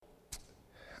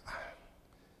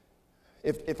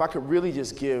if I could really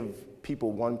just give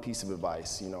people one piece of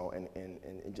advice, and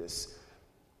just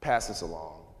pass this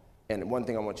along, and one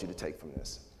thing I want you to take from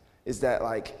this is that,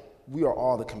 like, we are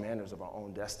all the commanders of our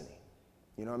own destiny.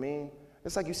 You know what I mean?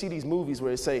 It's like you see these movies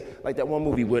where they say, like that one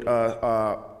movie with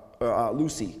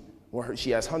Lucy, where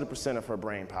she has 100% of her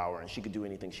brain power and she could do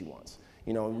anything she wants.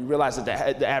 You know, and we realize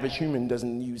that the average human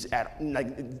doesn't use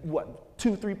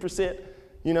 2-3%.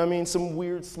 You know what I mean? Some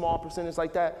weird small percentage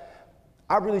like that.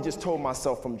 I really just told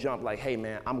myself from jump, like, hey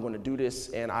man, I'm gonna do this,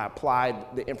 and I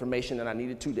applied the information that I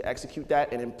needed to execute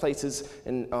that, and in places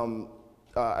and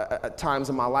at times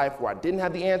in my life where I didn't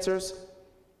have the answers,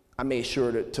 I made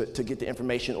sure to get the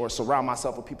information or surround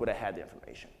myself with people that had the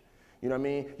information. You know what I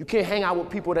mean? You can't hang out with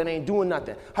people that ain't doing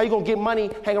nothing. How you gonna get money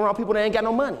hanging around people that ain't got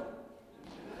no money?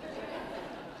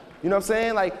 You know what I'm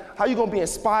saying? Like, how you gonna be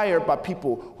inspired by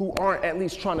people who aren't at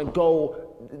least trying to go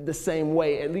the same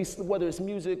way, at least whether it's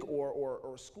music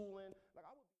or schooling?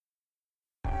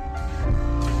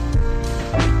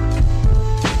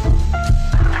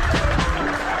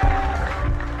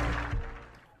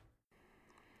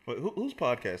 Wait, whose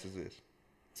podcast is this?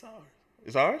 It's ours.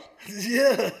 It's ours?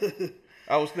 Yeah.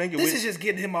 I was thinking this is just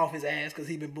getting him off his ass because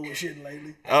he's been bullshitting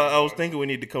lately. I was thinking we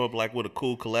need to come up like with a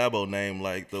cool collabo name,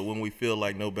 like the When We Feel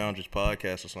Like No Boundaries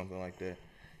podcast or something like that.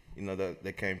 You know,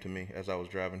 that came to me as I was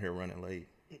driving here running late.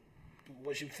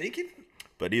 What you thinking?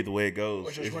 But either way it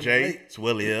goes, it's Jay, late. it's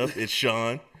Willie F, it's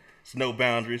Sean, it's No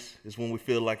Boundaries, it's When We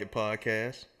Feel Like It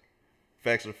podcast.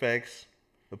 Facts are facts,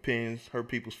 opinions hurt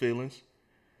people's feelings.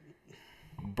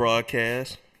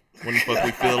 Broadcast. When the fuck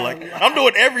we feel like. I'm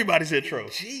doing everybody's intro.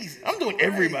 Jesus. I'm doing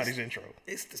Christ. Everybody's intro.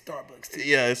 It's the Starbucks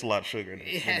tea. Yeah, it's a lot of sugar in it.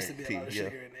 It has to be a lot of sugar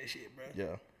in that shit, bro.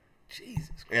 Yeah. Jesus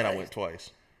Christ. And I went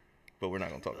twice. But we're not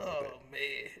going to talk about that. Oh,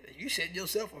 man. You set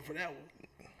yourself up for that one.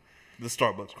 The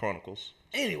Starbucks Chronicles.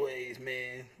 Anyways,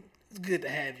 man. It's good to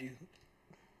have you,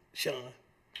 Sean.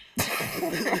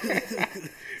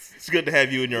 It's good to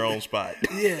have you in your own spot.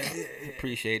 Yeah.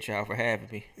 Appreciate y'all for having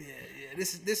me. Yeah.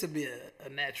 This will be a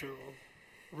natural,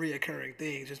 reoccurring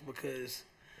thing just because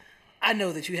I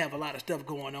know that you have a lot of stuff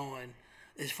going on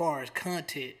as far as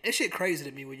content. That shit crazy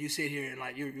to me when you sit here and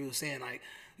like you were saying like,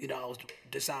 you know, I was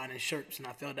designing shirts and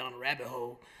I fell down a rabbit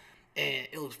hole. And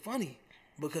it was funny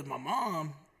because my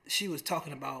mom, she was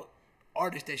talking about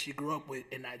artists that she grew up with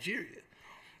in Nigeria.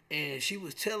 And she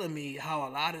was telling me how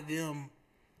a lot of them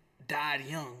died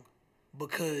young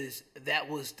because that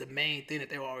was the main thing that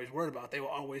they were always worried about. They were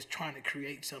always trying to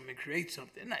create something.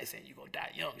 I'm not saying you're going to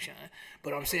die young, Sean.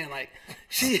 But I'm saying, like,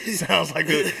 she... Sounds like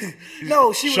a...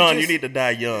 No, she Sean, was you need to die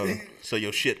young so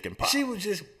your shit can pop. She was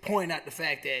just pointing out the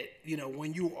fact that, you know,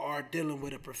 when you are dealing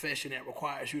with a profession that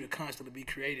requires you to constantly be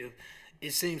creative,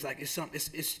 it seems like it's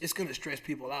going to stress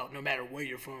people out no matter where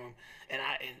you're from. And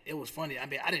it was funny. I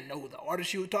mean, I didn't know the artist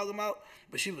she was talking about,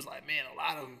 but she was like, man, a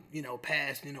lot of them, you know,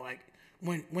 passed, you know, like,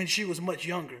 when she was much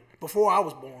younger, before I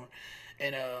was born.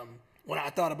 And when I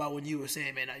thought about when you were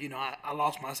saying, man, you know, I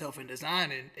lost myself in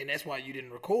designing, and that's why you didn't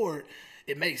record,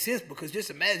 it makes sense because just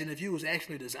imagine if you was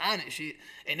actually designing shit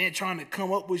and then trying to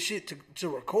come up with shit to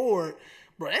record,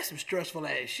 bro, that's some stressful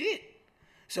ass shit.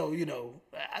 So, you know,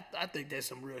 I think that's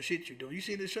some real shit you're doing. You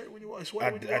see this shirt when you want to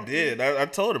sweat? I did. I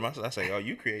told him. I said, oh,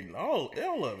 you creating all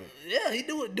of it. Yeah, he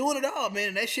doing it all,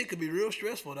 man. That shit could be real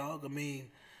stressful, dog. I mean,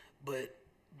 but...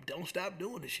 don't stop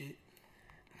doing the shit.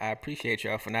 I appreciate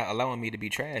y'all for not allowing me to be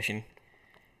trash and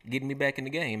getting me back in the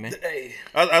game, man. Hey,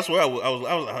 I swear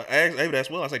I asked David as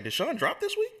well. I was like, did Sean drop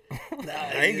this week? Nah,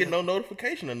 I ain't getting no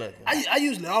notification or nothing. I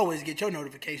usually always get your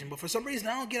notification, but for some reason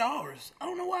I don't get ours. I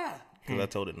don't know why. Because I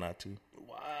told it not to.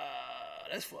 Wow,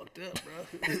 that's fucked up, bro.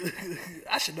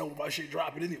 I should know when my shit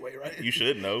dropping anyway, right? You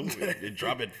should know. It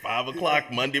dropped at 5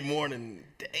 o'clock Monday morning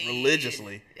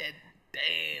religiously.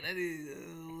 Dang, that is...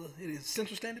 it is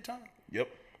Central Standard Time? Yep.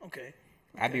 Okay.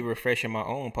 I be refreshing my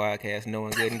own podcast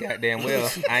knowing good and goddamn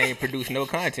well I ain't produced no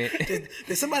content.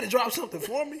 Did somebody drop something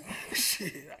for me?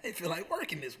 Shit, I ain't feel like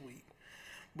working this week.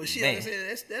 But shit, like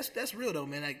I said, that's real though,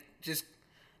 man. Like, just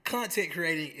content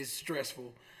creating is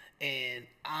stressful. And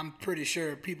I'm pretty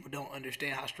sure people don't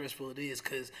understand how stressful it is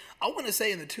because I want to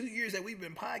say in the 2 years that we've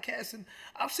been podcasting,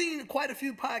 I've seen quite a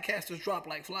few podcasters drop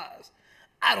like flies.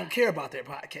 I don't care about their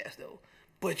podcast though.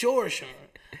 But yours, Sean,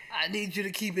 I need you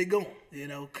to keep it going, you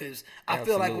know, because I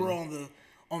feel like we're on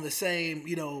the same,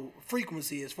 you know,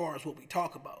 frequency as far as what we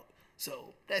talk about.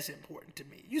 So that's important to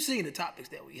me. You seen the topics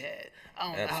that we had. I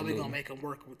don't know how we're going to make them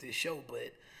work with this show,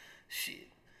 but shit,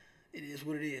 it is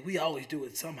what it is. We always do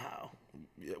it somehow.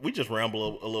 Yeah, we just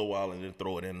ramble a little while and then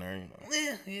throw it in there, you know.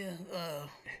 Yeah.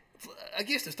 I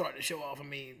guess to start the show off, I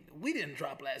mean, we didn't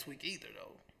drop last week either,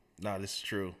 though. Nah, this is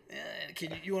true.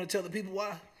 Yeah, you want to tell the people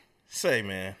why? Say,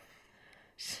 man,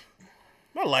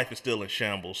 my life is still in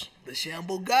shambles. The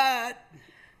Shamble God.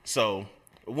 So,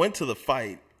 went to the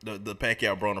fight, the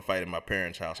Pacquiao Broner fight in my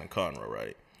parents' house in Conroe,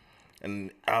 right?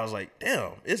 And I was like,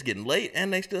 damn, it's getting late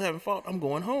and they still haven't fought. I'm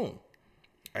going home.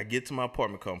 I get to my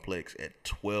apartment complex at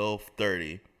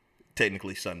 12:30,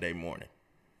 technically Sunday morning.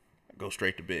 I go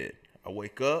straight to bed. I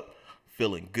wake up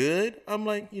feeling good. I'm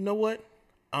like, you know what?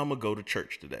 I'm going to go to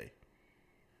church today.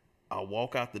 I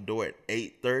walk out the door at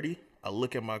 8:30. I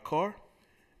look at my car.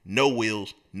 No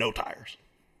wheels, no tires.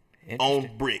 On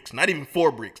bricks. Not even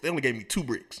 4 bricks. They only gave me 2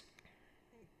 bricks.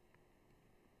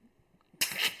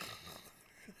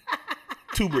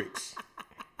 2 bricks.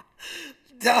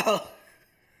 Dog.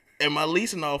 And my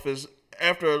leasing office,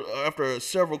 after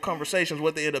several conversations,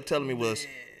 what they ended up telling me was,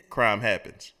 crime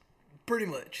happens. Pretty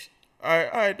much. All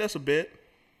right, that's a bit.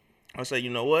 I say, you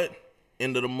know what?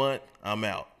 End of the month, I'm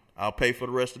out. I'll pay for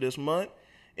the rest of this month.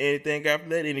 Anything after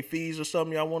that, any fees or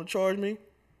something y'all want to charge me,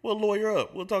 we'll lawyer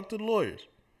up. We'll talk to the lawyers.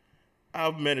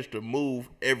 I've managed to move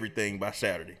everything by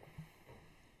Saturday.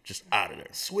 Just out of there.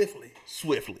 Swiftly.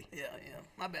 Yeah.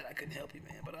 My bad I couldn't help you,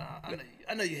 man. But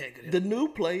I know you had good help. The new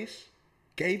place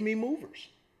gave me movers.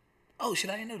 Oh,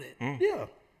 shit, I didn't know that. Yeah.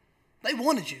 They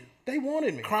wanted you. They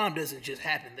wanted me. Crime doesn't just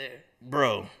happen there.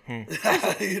 Bro,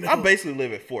 You know? I basically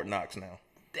live at Fort Knox now.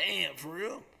 Damn, for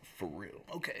real? For real.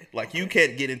 Okay. Like, you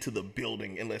can't get into the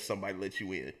building unless somebody lets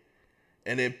you in.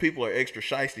 And then people are extra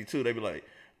shiesty, too. They be like,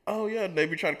 oh, yeah. They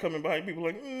be trying to come in behind people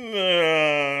like,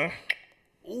 nah.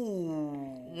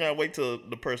 Ooh. Yeah, wait till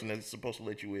the person that's supposed to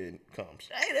let you in comes.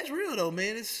 Hey, that's real, though,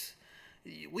 man. It's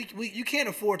you can't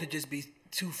afford to just be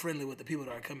too friendly with the people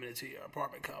that are coming into your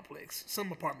apartment complex.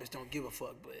 Some apartments don't give a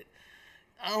fuck, but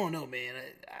I don't know, man.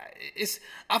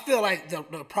 I feel like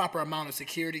the proper amount of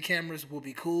security cameras will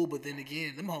be cool, but then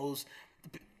again, them hoes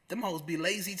be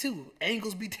lazy too.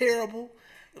 Angles be terrible.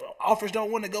 Offers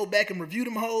don't want to go back and review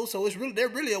them hoes, so they're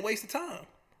really a waste of time.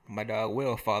 My dog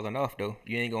Will falling off though.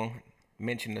 You ain't gonna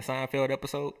mention the Seinfeld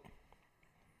episode,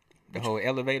 the whole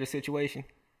elevator situation.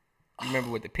 You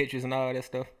remember with the pictures and all that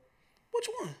stuff? Which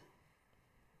one?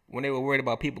 When they were worried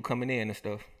about people coming in and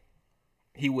stuff.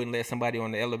 He wouldn't let somebody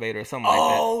on the elevator or something like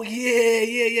that. Oh,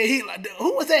 yeah.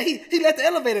 Who was that? He let the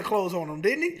elevator close on him,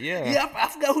 didn't he? Yeah. Yeah, I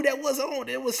forgot who that was on.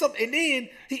 There was something. And then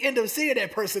he ended up seeing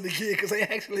that person again because they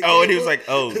actually... Oh, and he was like,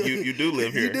 oh, you do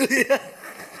live here. You do, yeah.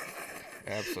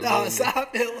 Absolutely. No,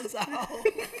 Seinfeld was all...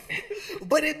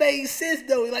 But it made sense,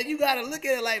 though. Like, you got to look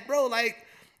at it like, bro, like,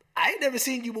 I ain't never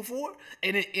seen you before.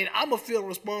 And I'm going to feel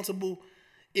responsible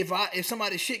if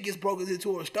somebody's shit gets broken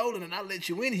into or stolen and I let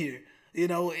you in here. You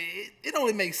know, it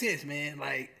only makes sense, man.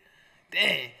 Like,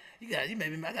 dang, you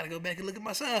made me. I gotta go back and look at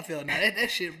my Seinfeld now. That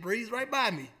shit breezed right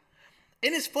by me.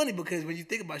 And it's funny because when you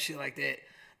think about shit like that,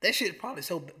 that shit probably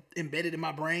so embedded in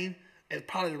my brain. It's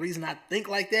probably the reason I think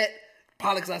like that.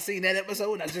 Probably because I seen that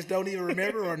episode and I just don't even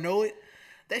remember or know it.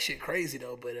 That shit crazy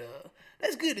though. But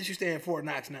that's good that you stay in Fort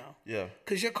Knox now. Yeah.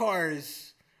 Because your car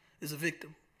is a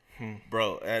victim.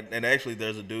 Bro, and actually,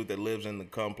 there's a dude that lives in the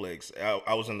complex.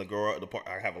 I was in the garage.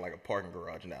 I have like a parking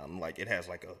garage now, and like it has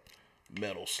like a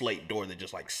metal slate door that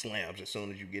just like slams as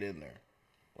soon as you get in there,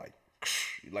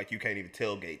 like you can't even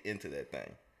tailgate into that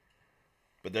thing.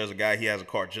 But there's a guy. He has a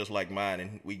car just like mine,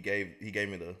 and he gave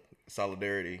me the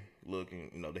solidarity look,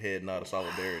 and the head nod of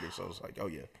solidarity. So I was like, oh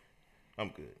yeah, I'm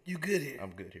good. You good here?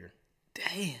 I'm good here.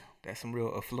 Damn. That's some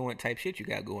real affluent type shit you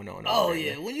got going on. Oh over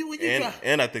yeah, there. when you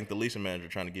and I think the leasing manager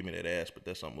trying to give me that ass, but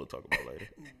that's something we'll talk about later.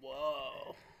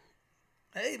 Whoa.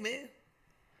 Hey man.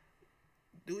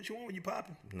 Do what you want when you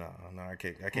popping. No, I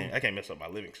can't mess up my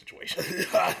living situation.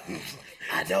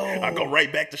 I know. I go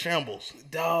right back to shambles.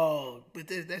 Dog. But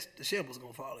that's the shambles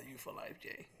gonna follow you for life,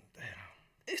 Jay. Damn.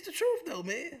 It's the truth though,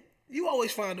 man. You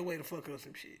always find a way to fuck up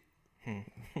some shit.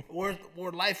 or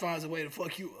life finds a way to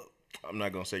fuck you up. I'm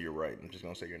not gonna say you're right. I'm just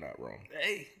gonna say you're not wrong.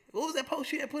 Hey, what was that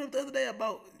post you had put up the other day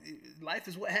about life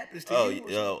is what happens to you?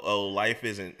 Life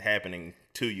isn't happening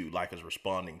to you. Life is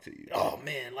responding to you. Oh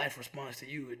man, life responds to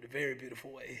you in a very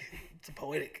beautiful way. It's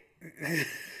poetic.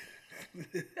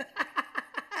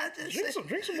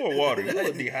 Drink some more water. You're a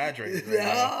little dehydrated right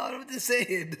now. No, I'm just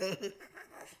saying, dog.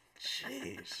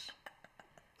 Jeez.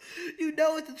 You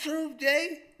know it's the truth,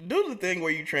 Jay. Do the thing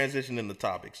where you transition into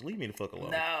topics. Leave me the fuck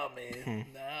alone. No, man.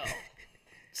 No.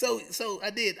 So I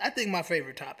did. I think my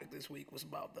favorite topic this week was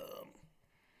about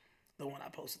the one I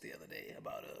posted the other day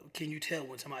about can you tell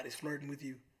when somebody's flirting with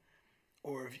you,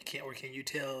 or if you can't, or can you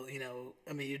tell?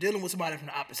 You're dealing with somebody from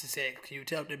the opposite sex. Can you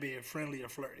tell if they're being friendly or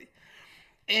flirty?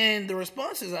 And the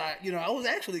responses, I was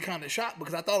actually kind of shocked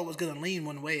because I thought it was going to lean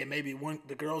one way and maybe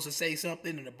the girls would say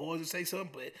something and the boys would say something,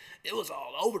 but it was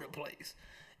all over the place.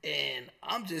 And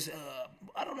I'm just,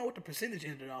 I don't know what the percentage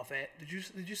ended off at. Did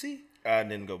you see? I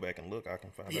didn't go back and look. I can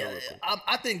find out Yeah, real quick.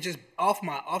 I think just off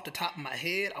the top of my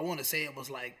head, I want to say it was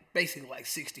like basically like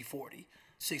 60-40.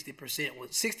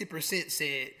 60%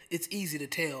 said it's easy to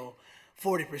tell.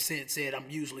 40% said I'm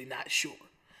usually not sure.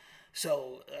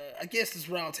 So I guess this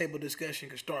roundtable discussion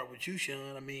could start with you,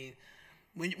 Sean. I mean,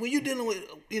 when you're dealing with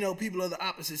people of the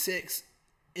opposite sex,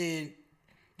 and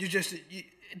it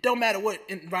don't matter what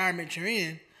environment you're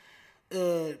in.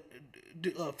 57%,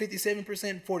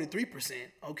 43%.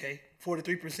 Okay,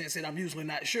 43% said I'm usually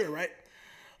not sure. Right.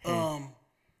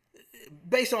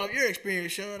 Based on your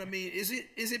experience, Sean, I mean, is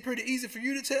it pretty easy for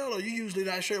you to tell, or are you usually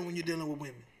not sure when you're dealing with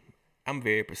women? I'm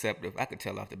very perceptive. I could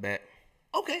tell off the bat.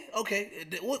 Okay.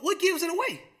 What gives it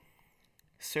away?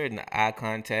 Certain eye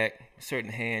contact,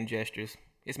 certain hand gestures.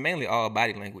 It's mainly all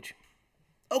body language.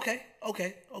 Okay.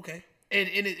 And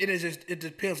it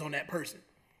depends on that person.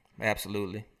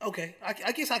 Absolutely. Okay,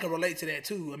 I guess I can relate to that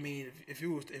too. I mean,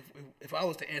 if I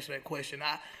was to answer that question,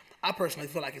 I personally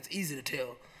feel like it's easy to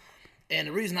tell, and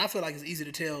the reason I feel like it's easy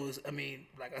to tell is, I mean,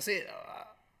 like I said,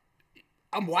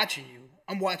 I'm watching you.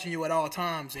 I'm watching you at all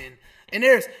times, and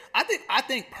I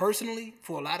think personally,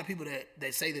 for a lot of people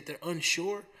that say that they're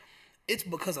unsure, it's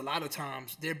because a lot of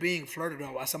times they're being flirted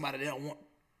on by somebody they don't want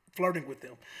flirting with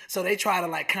them. So they try to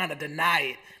like kind of deny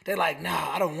it. They're like,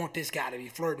 nah, I don't want this guy to be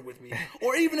flirting with me.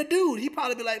 Or even a dude, he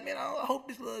probably be like, man, I hope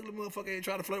this little ugly motherfucker ain't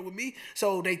trying to flirt with me.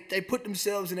 So they put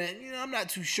themselves in that, I'm not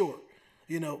too sure.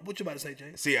 What you about to say,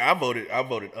 James? See, I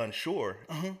voted unsure,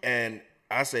 and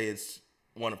I say it's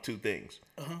one of two things.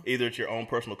 Either it's your own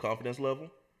personal confidence level.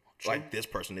 True. Like, this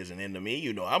person isn't into me.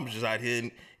 I'm just out here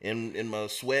in my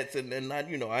sweats and not,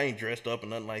 I ain't dressed up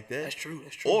and nothing like that. That's true.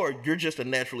 Or you're just a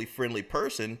naturally friendly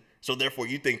person, so therefore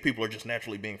you think people are just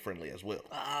naturally being friendly as well.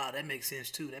 That makes sense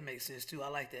too. I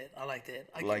like that.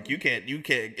 Like, you can't,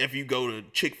 if you go to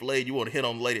Chick-fil-A, you want to hit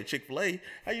on the lady at Chick-fil-A,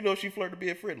 how you know she flirted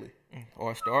being friendly?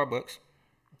 Or Starbucks.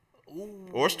 Ooh.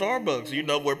 Or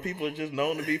Starbucks, where people are just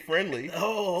known to be friendly.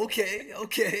 Oh, okay.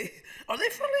 Are they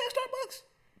friendly at Starbucks?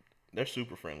 They're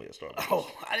super friendly at Starbucks. Oh,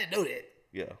 I didn't know that.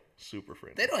 Yeah, super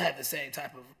friendly. They don't have the same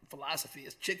type of philosophy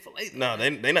as Chick-fil-A. No,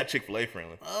 they're not Chick-fil-A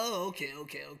friendly. Oh, okay.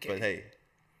 But hey,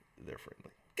 they're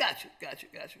friendly. Got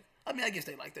you. I mean, I guess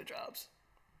they like their jobs.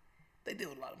 They deal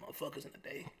with a lot of motherfuckers in the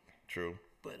day. True.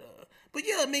 But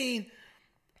yeah, I mean,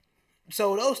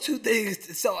 so those two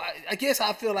things. So I guess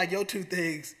I feel like your two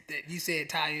things that you said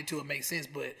tie into it make sense,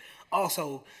 but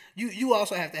also you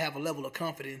also have to have a level of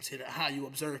confidence in how you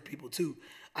observe people too.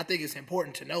 I think it's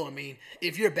important to know. I mean,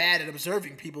 if you're bad at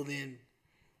observing people,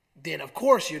 then of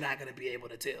course you're not going to be able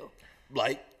to tell.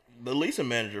 Like the leasing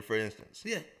manager, for instance.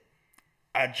 Yeah.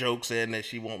 I joke saying that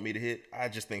she want me to hit. I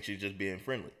just think she's just being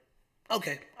friendly.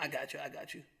 Okay, I got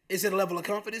you. Is it a level of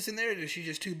confidence in there? Is she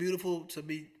just too beautiful to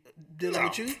be dealing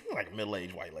with you? Like a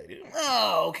middle-aged white lady.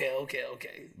 Oh,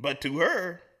 okay. But to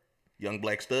her, young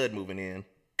black stud moving in,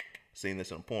 seen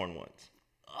this in a porn once.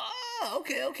 Oh,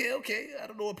 okay. I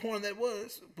don't know what porn that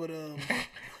was, but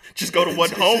just go to one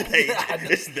homepage.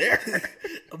 It's there.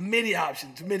 Many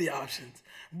options.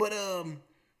 But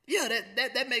yeah,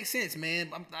 that makes sense, man.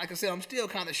 Like I said, I'm still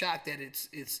kind of shocked that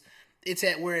it's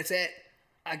at where it's at.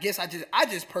 I guess I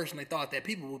just personally thought that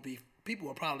people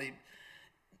would probably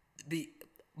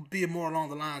be more along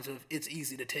the lines of it's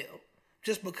easy to tell,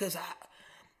 just because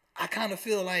I kind of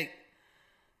feel like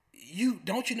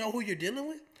don't you know who you're dealing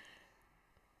with?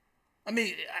 I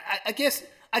mean, I guess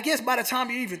by the time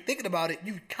you're even thinking about it,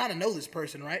 you kind of know this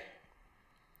person, right?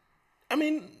 I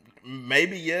mean,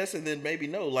 maybe yes, and then maybe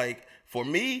no. Like, for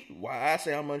me, why I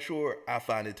say I'm unsure, I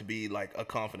find it to be like a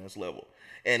confidence level.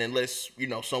 And unless,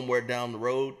 somewhere down the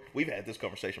road, we've had this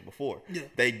conversation before. Yeah.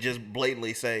 They just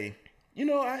blatantly say,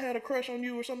 I had a crush on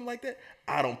you or something like that.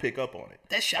 I don't pick up on it.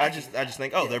 That's shocking. I just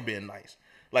think, they're being nice.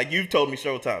 Like, you've told me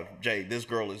several times, Jay, this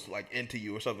girl is like into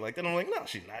you or something like that. I'm like, no,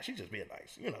 she's not. She's just being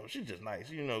nice. She's just nice,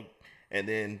 And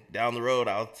then down the road,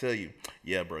 I'll tell you,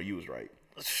 yeah, bro, you was right.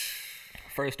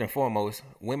 First and foremost,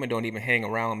 women don't even hang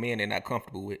around men they're not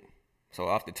comfortable with. So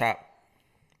off the top,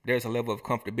 there's a level of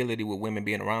comfortability with women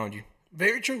being around you.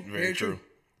 Very true. Very true.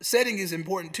 Setting is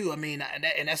important too. I mean,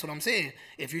 and that's what I'm saying.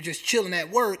 If you're just chilling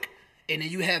at work and then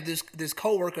you have this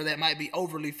coworker that might be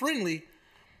overly friendly,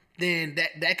 then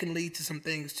that can lead to some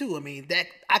things too. I mean, that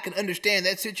I can understand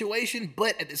that situation,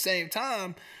 but at the same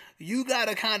time, you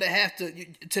gotta kind of have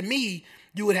to me,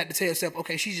 you would have to tell yourself,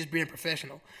 okay, she's just being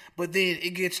professional. But then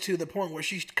it gets to the point where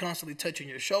she's constantly touching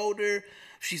your shoulder.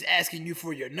 She's asking you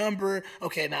for your number.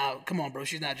 Okay, now, come on, bro.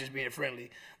 She's not just being friendly.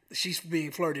 She's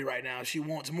being flirty right now. She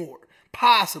wants more.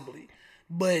 Possibly.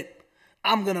 But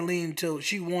I'm gonna lean to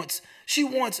she wants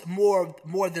more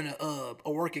than a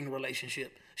working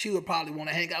relationship. She would probably want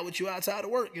to hang out with you outside of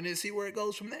work and then see where it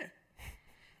goes from there.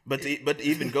 But to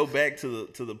even go back to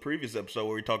the previous episode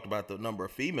where we talked about the number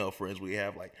of female friends we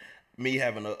have, like me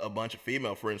having a bunch of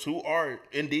female friends who are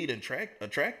indeed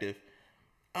attractive,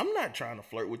 I'm not trying to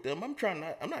flirt with them. I'm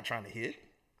not trying to hit.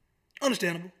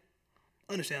 Understandable.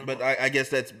 But I guess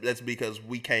that's because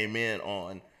we came in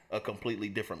on a completely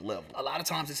different level. A lot of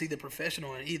times it's either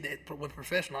professional, and with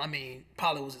professional I mean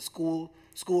probably was a school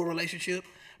relationship.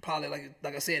 Probably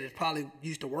like I said, it probably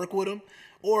used to work with them,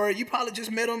 or you probably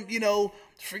just met them,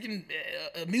 freaking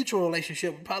a mutual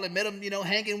relationship. You probably met them,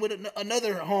 hanging with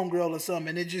another homegirl or something,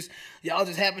 and it just y'all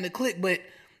just happen to click. But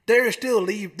there's still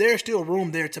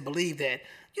room there to believe that,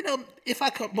 if I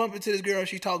come bump into this girl and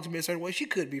she talks to me a certain way, she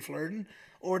could be flirting,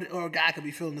 or a guy could be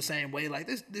feeling the same way. Like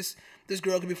this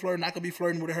girl could be flirting, I could be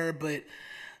flirting with her, but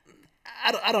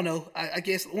I don't know. I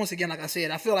guess once again, like I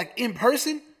said, I feel like in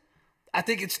person, I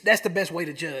think that's the best way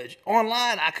to judge.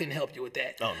 Online, I couldn't help you with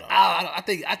that. Oh no. I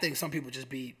think some people just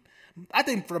be. I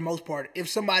think for the most part, if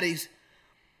somebody's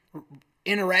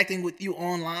interacting with you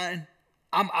online,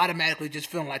 I'm automatically just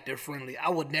feeling like they're friendly. I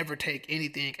would never take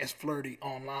anything as flirty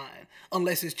online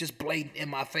unless it's just blatant in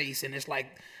my face and it's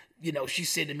like, she's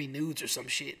sending me nudes or some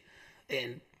shit,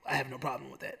 and I have no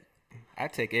problem with that. I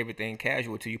take everything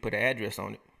casual till you put an address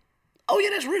on it. Oh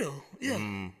yeah, that's real.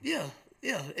 Yeah.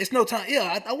 Yeah, it's no time.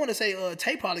 Yeah, I want to say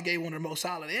Tay probably gave one of the most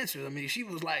solid answers. I mean, she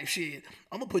was like, shit,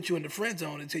 I'm going to put you in the friend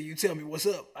zone until you tell me what's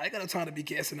up. I ain't got no time to be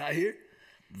guessing out here.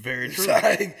 Very true. So,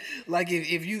 like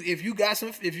if you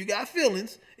got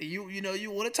feelings and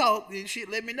you want to talk, then shit,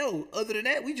 let me know. Other than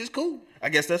that, we just cool. I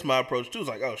guess that's my approach too. It's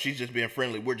like, oh, she's just being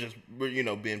friendly.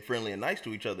 We're being friendly and nice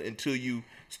to each other until you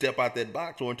step out that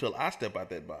box or until I step out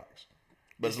that box.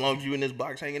 But as long as you in this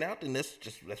box hanging out, then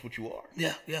that's what you are.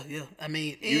 Yeah. I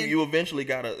mean, you eventually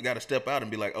gotta step out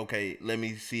and be like, okay, let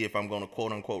me see if I'm gonna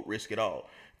quote unquote risk it all.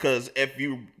 Because if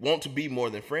you want to be more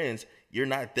than friends, you're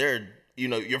not there.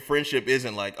 Your friendship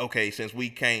isn't like, okay, since we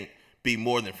can't be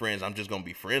more than friends, I'm just gonna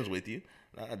be friends with you.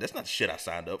 Nah, that's not the shit I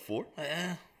signed up for.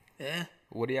 Yeah.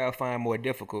 What do y'all find more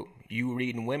difficult? You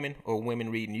reading women or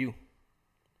women reading you?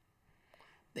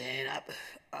 Man,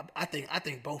 I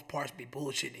think both parts be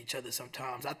bullshitting each other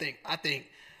sometimes. I think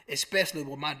especially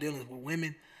with my dealings with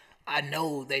women, I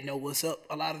know they know what's up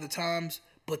a lot of the times,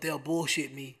 but they'll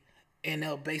bullshit me and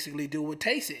they'll basically do what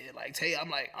Tay said. Like Tay,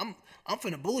 I'm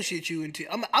finna bullshit you until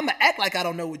I'm gonna act like I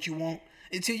don't know what you want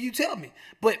until you tell me.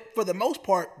 But for the most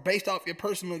part, based off your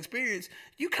personal experience,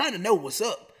 you kind of know what's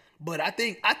up. But I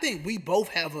think we both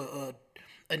have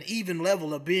an even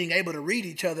level of being able to read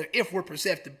each other. If we're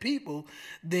perceptive people,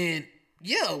 then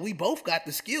yeah, we both got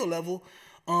the skill level.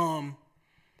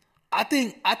 I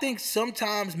think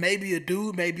sometimes maybe a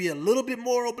dude may be a little bit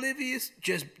more oblivious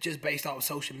just based off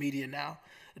social media now.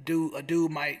 A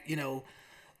dude might,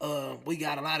 we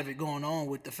got a lot of it going on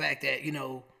with the fact that,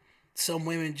 some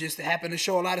women just happen to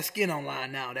show a lot of skin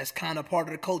online now. That's kind of part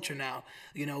of the culture now.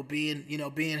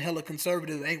 Being hella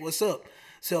conservative ain't what's up.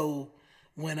 So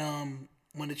when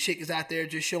the chick is out there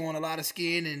just showing a lot of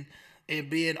skin and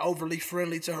being overly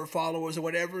friendly to her followers or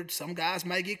whatever, some guys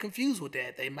might get confused with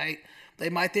that. They might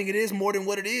think it is more than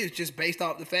what it is, just based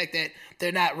off the fact that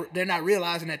they're not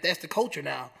realizing that that's the culture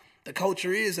now. The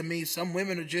culture is, some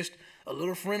women are just a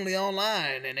little friendly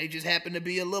online and they just happen to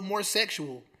be a little more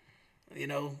sexual,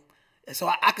 And so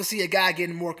I could see a guy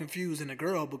getting more confused than a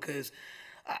girl because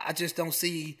I just don't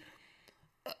see.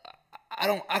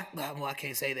 I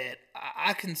can't say that.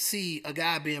 I can see a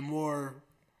guy being more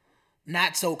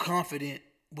not so confident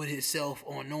with himself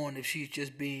on knowing if she's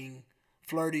just being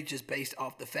flirty just based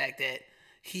off the fact that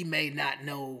he may not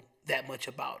know that much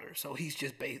about her. So he's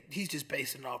just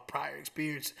basing off prior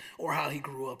experience or how he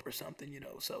grew up or something,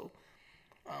 So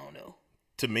I don't know.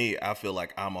 To me, I feel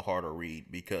like I'm a harder read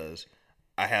because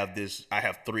I have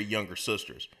 3 younger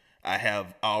sisters. I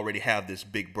already have this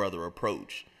big brother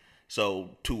approach.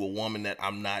 So to a woman that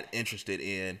I'm not interested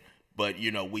in, but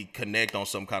we connect on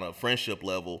some kind of friendship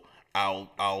level,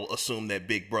 I'll assume that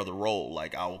big brother role.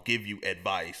 Like I'll give you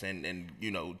advice and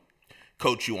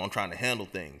coach you on trying to handle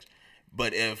things.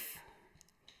 But if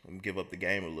let me give up the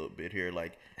game a little bit here,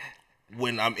 like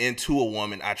when I'm into a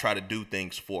woman, I try to do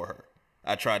things for her.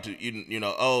 I try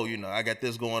to, I got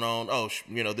this going on. Oh,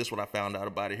 this is what I found out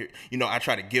about it here. I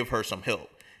try to give her some help.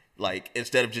 Like,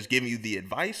 instead of just giving you the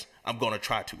advice, I'm going to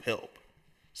try to help.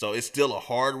 So it's still a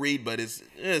hard read, but it's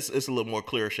a little more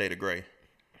clear shade of gray.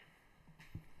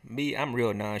 Me, I'm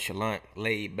real nonchalant,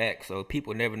 laid back, so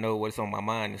people never know what's on my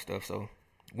mind and stuff. So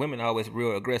women are always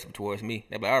real aggressive towards me.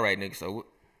 They're like, all right, nigga, so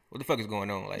what the fuck is going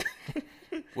on? Like,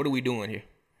 What are we doing here?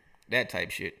 That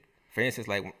type shit. For instance,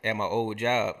 like at my old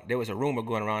job, there was a rumor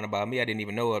going around about me. I didn't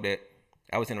even know of that.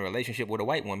 I was in a relationship with a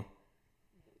white woman.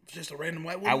 Just a random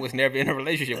white woman? I was never in a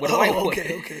relationship with a white woman.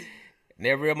 Okay.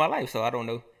 Never in my life, so I don't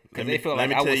know. Let me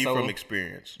tell you from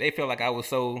experience. They feel like I was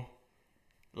so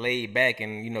laid back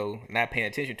and, not paying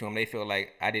attention to them. They feel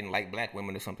like I didn't like black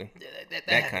women or something. Yeah,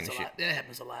 that kind of shit. That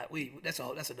happens a lot. That's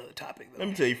another topic, though. Let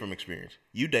me tell you from experience.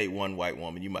 You date one white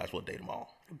woman, you might as well date them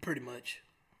all. Pretty much.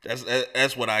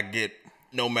 That's what I get.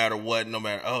 No matter what,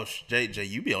 JJ,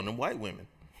 you be on them white women.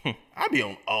 I be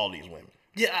on all these women.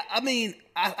 Yeah, I mean,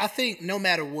 I think no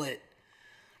matter what,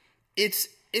 it's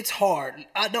hard.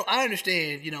 I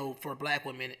understand, for black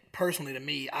women, personally to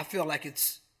me, I feel like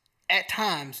it's, at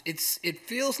times, it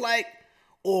feels like,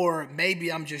 or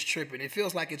maybe I'm just tripping, it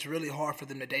feels like it's really hard for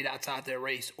them to date outside their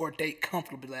race or date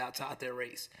comfortably outside their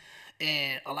race.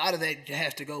 And a lot of that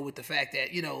has to go with the fact that,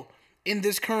 in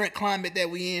this current climate that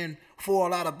we in, for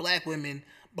a lot of black women,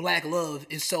 black love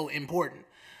is so important.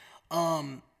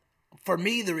 For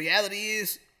me, the reality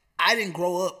is I didn't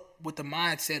grow up with the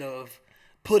mindset of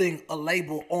putting a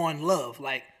label on love.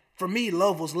 Like, for me,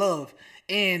 love was love.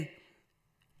 And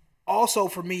also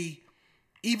for me,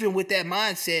 even with that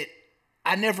mindset,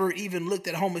 I never even looked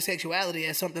at homosexuality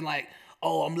as something like,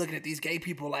 oh, I'm looking at these gay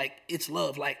people like it's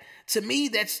love. Like, to me,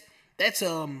 that's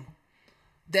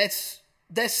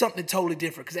something totally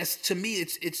different. Because to me,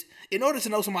 it's in order to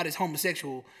know somebody's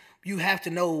homosexual, you have to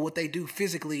know what they do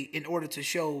physically in order to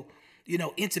show,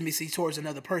 intimacy towards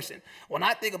another person. When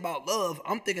I think about love,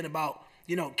 I'm thinking about,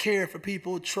 caring for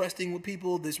people, trusting with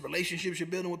people, this relationships you're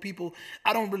building with people.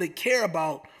 I don't really care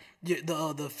about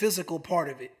the physical part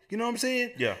of it. You know what I'm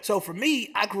saying? Yeah. So for me,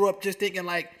 I grew up just thinking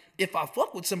like, if I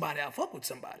fuck with somebody, I fuck with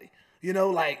somebody.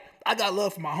 Like, I got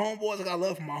love for my homeboys, I got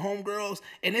love for my homegirls,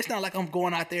 and it's not like I'm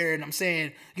going out there and I'm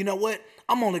saying, you know what,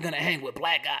 I'm only gonna hang with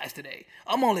black guys today.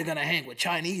 I'm only gonna hang with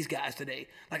Chinese guys today.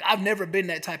 Like, I've never been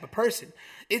that type of person.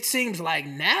 It seems like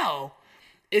now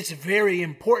it's very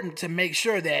important to make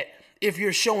sure that if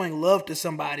you're showing love to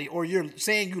somebody or you're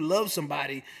saying you love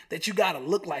somebody, that you gotta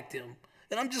look like them.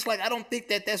 And I'm just like, I don't think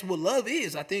that that's what love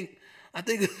is. I think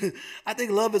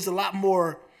love is a lot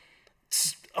more.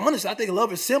 Honestly, I think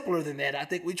love is simpler than that. I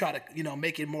think we try to,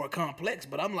 make it more complex.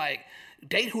 But I'm like,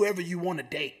 date whoever you want to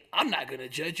date. I'm not going to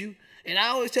judge you. And I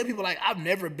always tell people, like, I've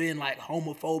never been, like,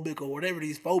 homophobic or whatever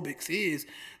these phobics is,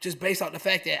 just based off the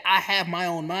fact that I have my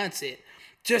own mindset.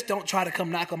 Just don't try to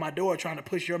come knock on my door trying to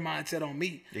push your mindset on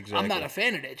me. Exactly. I'm not a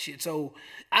fan of that shit. So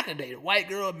I can date a white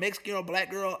girl, Mexican girl, black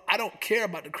girl. I don't care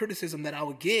about the criticism that I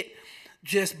would get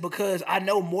just because I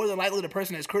know more than likely the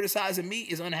person that's criticizing me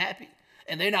is unhappy.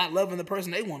 And they're not loving the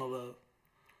person they want to love.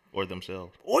 Or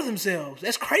themselves.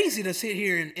 That's crazy to sit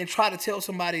here and try to tell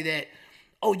somebody that,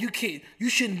 oh, you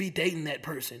shouldn't be dating that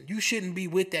person. You shouldn't be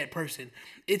with that person.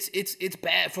 It's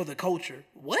bad for the culture.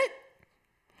 What?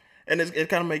 And it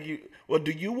kind of make you, well,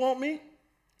 do you want me?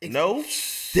 No?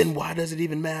 Then why does it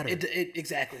even matter?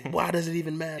 Exactly. Why does it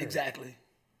even matter? Exactly.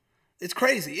 It's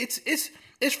crazy. It's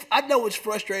I know it's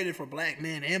frustrating for black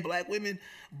men and black women,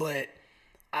 but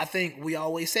I think we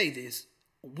always say this.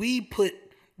 We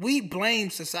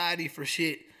blame society for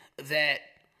shit that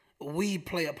we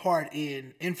play a part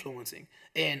in influencing.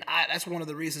 And that's one of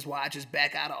the reasons why I just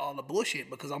back out of all the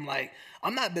bullshit, because I'm like,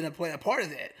 I'm not going to play a part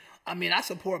of that. I mean, I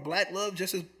support black love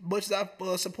just as much as I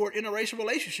support interracial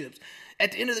relationships.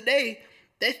 At the end of the day,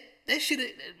 that shit,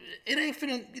 it ain't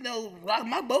finna, rock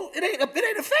my boat. It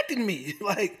ain't affecting me.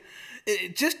 Like,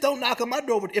 just don't knock on my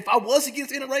door. If I was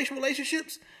against interracial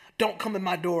relationships, don't come in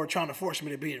my door trying to force me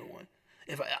to be in one.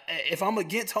 If I'm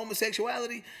against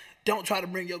homosexuality, don't try to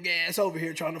bring your gay ass over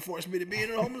here trying to force me to be in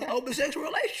a homosexual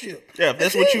relationship. Yeah, if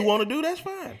that's what you want to do, that's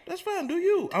fine. That's fine. Do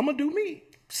you. I'm going to do me.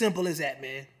 Simple as that,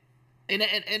 man.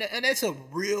 And that's a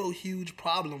real huge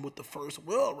problem with the first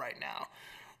world right now.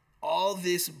 All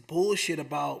this bullshit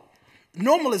about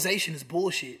normalization is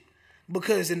bullshit.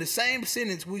 Because in the same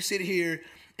sentence, we sit here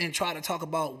and try to talk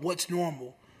about what's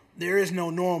normal. There is no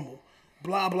normal.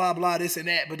 Blah, blah, blah, this and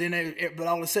that. But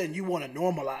all of a sudden, you want to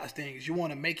normalize things. You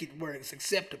want to make it where it's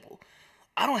acceptable.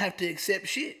 I don't have to accept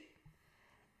shit.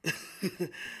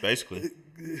 Basically.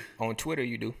 On Twitter,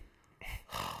 you do.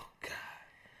 Oh, God.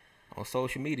 On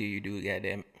social media, you do,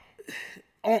 goddamn.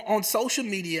 On social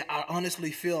media, I honestly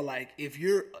feel like if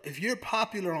you're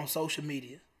popular on social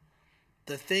media,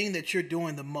 the thing that you're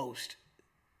doing the most,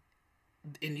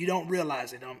 and you don't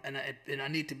realize it, and I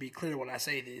need to be clear when I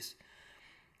say this,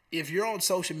 if you're on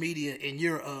social media and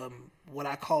you're what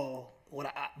I call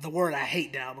the word I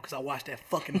hate now because I watched that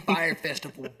fucking Fire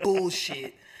Festival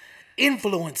bullshit,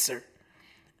 influencer.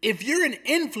 If you're an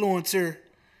influencer,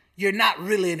 you're not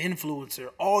really an influencer.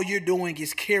 All you're doing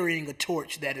is carrying a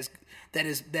torch that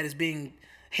is being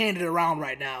handed around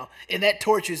right now, and that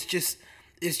torch is just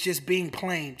being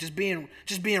plain, just being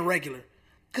regular.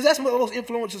 Because that's what most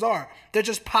influencers are. They're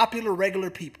just popular, regular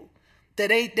people.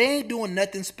 They ain't doing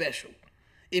nothing special.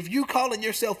 If you calling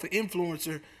yourself an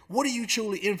influencer, what are you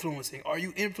truly influencing? Are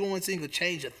you influencing a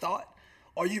change of thought?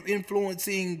 Are you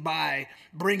influencing by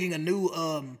bringing a new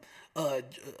a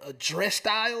dress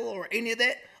style or any of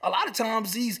that? A lot of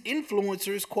times these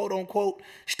influencers, quote unquote,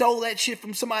 stole that shit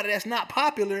from somebody that's not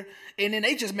popular, and then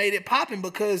they just made it popping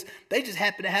because they just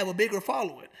happen to have a bigger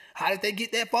following. How did they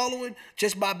get that following?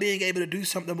 Just by being able to do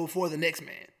something before the next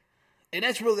man. And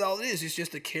that's really all it is. It's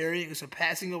just it's a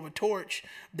passing of a torch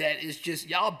that is just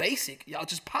y'all basic. Y'all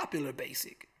just popular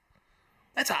basic.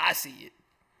 That's how I see it.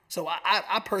 So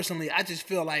I personally, I just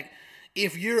feel like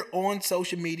if you're on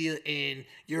social media and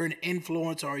you're an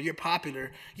influencer or you're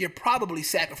popular, you're probably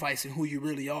sacrificing who you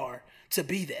really are to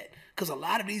be that. Because a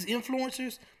lot of these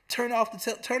influencers turn off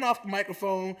the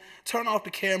microphone, turn off the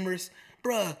cameras.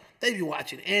 Bruh, they be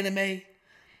watching anime.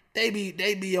 They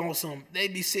be on some. They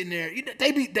be sitting there.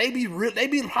 They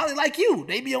be probably like you.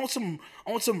 They be on some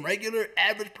regular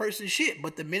average person shit.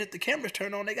 But the minute the cameras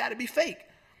turn on, they got to be fake.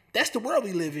 That's the world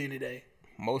we live in today.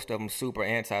 Most of them super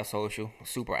antisocial,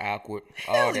 super awkward,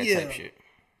 Hell all that type shit.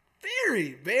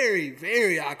 Very, very,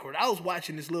 very awkward. I was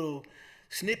watching this little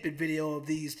snippet video of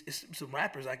some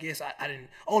rappers. I guess I didn't.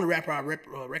 Only rapper I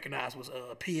recognized was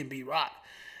P&B Rock,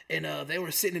 and they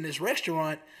were sitting in this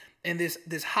restaurant. And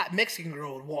this hot Mexican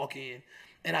girl would walk in,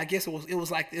 and I guess it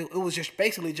was just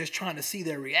basically just trying to see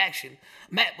their reaction.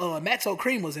 Matzo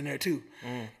Cream was in there too,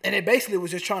 and it basically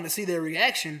was just trying to see their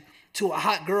reaction to a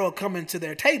hot girl coming to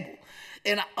their table.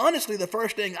 And honestly, the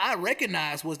first thing I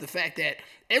recognized was the fact that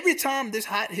every time this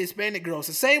hot Hispanic girl, it's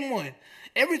the same one,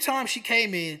 every time she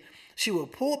came in, she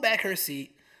would pull back her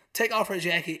seat, take off her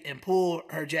jacket, and pull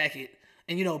her jacket,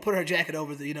 and put her jacket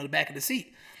over the back of the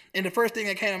seat. And the first thing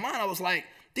that came to mind, I was like,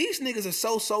 these niggas are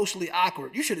so socially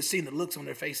awkward. You should have seen the looks on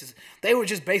their faces. They were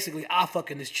just basically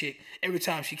fucking this chick every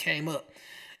time she came up.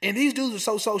 And these dudes are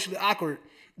so socially awkward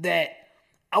that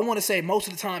I want to say most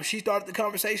of the time she started the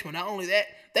conversation, but not only that,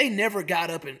 they never got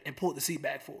up and pulled the seat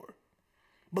back for her.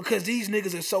 Because these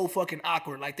niggas are so fucking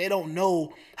awkward. Like, they don't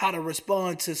know how to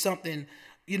respond to something,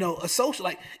 a social.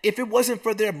 Like, if it wasn't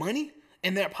for their money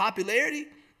and their popularity,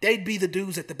 they'd be the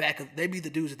dudes at the back of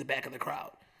the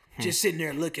crowd. Just sitting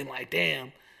there looking like,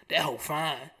 damn, that hoe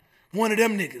fine. One of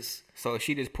them niggas. So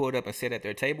she just pulled up and sat at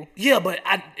their table? Yeah, but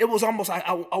it was almost like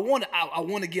I want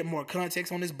to get more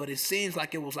context on this, but it seems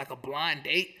like it was like a blind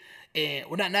date. And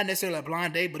not necessarily a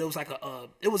blind date, but it was like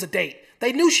it was a date.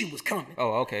 They knew she was coming.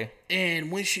 Oh, okay.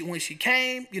 And when she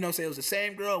came, say it was the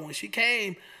same girl. When she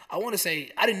came, I want to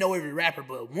say I didn't know every rapper,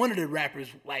 but one of the rappers,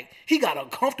 like, he got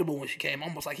uncomfortable when she came,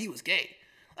 almost like he was gay.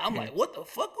 I'm like, what the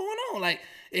fuck going on? Like,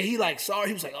 and he like saw her,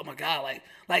 he was like, oh my God,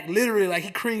 like literally, like,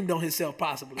 he creamed on himself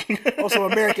possibly on some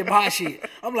American Pie shit.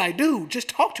 I'm like, dude, just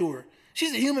talk to her.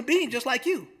 She's a human being just like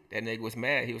you. That nigga was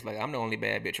mad. He was like, I'm the only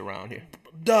bad bitch around here.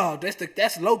 Dog,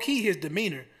 that's low key his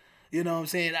demeanor. You know what I'm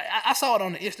saying? I saw it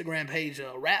on the Instagram page,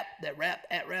 rap.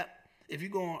 If you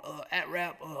go on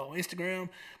 @rap on Instagram,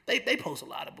 they post a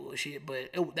lot of bullshit,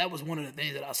 but that was one of the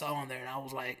things that I saw on there, and I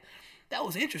was like, that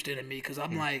was interesting to me because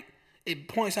I'm like, it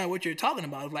points out what you're talking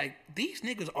about. Like, these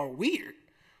niggas are weird.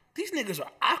 These niggas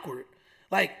are awkward.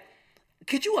 Like,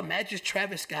 could you imagine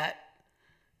Travis Scott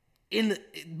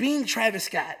being Travis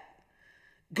Scott,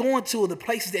 going to the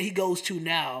places that he goes to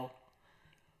now,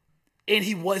 and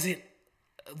he wasn't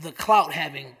the clout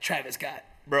having Travis Scott?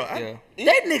 Bro,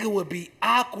 that nigga would be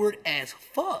awkward as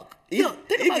fuck.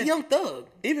 Think about Young Thug.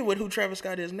 Even with who Travis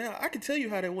Scott is now, I can tell you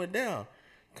how that went down.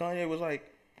 Kanye was like,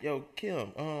 yo,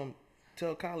 Kim,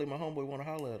 tell Kylie my homeboy want to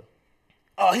holler at her.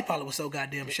 Oh, he probably was so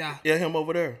goddamn shy. Yeah, him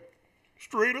over there.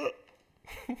 Straight up.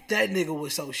 That nigga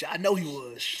was so shy. I know he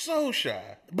was. So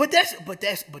shy. But that's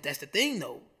the thing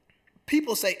though.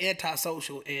 People say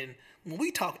antisocial, and when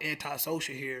we talk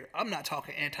antisocial here, I'm not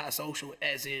talking antisocial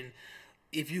as in,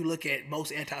 if you look at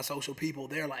most antisocial people,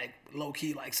 they're like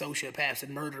low-key like sociopaths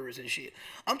and murderers and shit.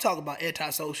 I'm talking about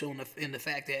antisocial in the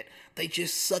fact that they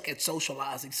just suck at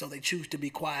socializing, so they choose to be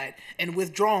quiet and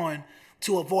withdrawn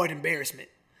to avoid embarrassment.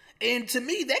 And to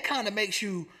me, that kind of makes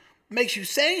you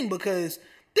sane, because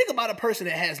think about a person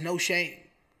that has no shame.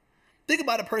 Think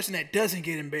about a person that doesn't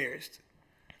get embarrassed.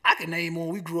 I can name one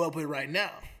we grew up with right now.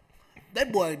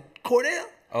 That boy, Cordell.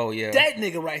 Oh, yeah. That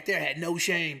nigga right there had no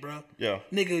shame, bro. Yeah.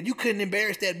 Nigga, you couldn't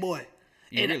embarrass that boy.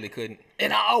 You really couldn't.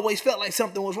 And I always felt like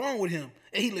something was wrong with him.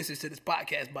 And he listens to this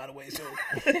podcast, by the way. So,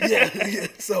 yeah.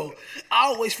 So I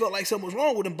always felt like something was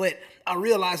wrong with him. But I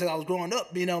realized as I was growing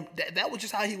up, that was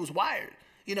just how he was wired.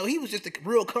 He was just a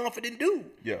real confident dude.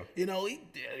 Yeah.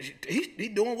 He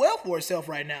doing well for himself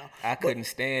right now. I couldn't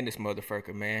stand this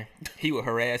motherfucker, man. He would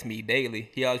harass me daily.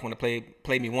 He always want to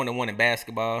play me one-on-one in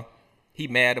basketball. He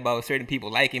mad about certain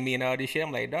people liking me and all this shit.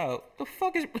 I'm like, dog,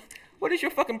 what is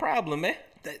your fucking problem, man?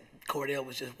 That Cordell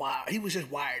was just wired. He was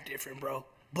just wired different, bro.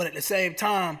 But at the same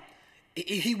time,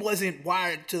 he wasn't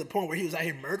wired to the point where he was out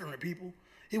here murdering people.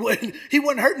 He wasn't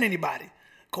hurting anybody.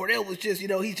 Cordell was just,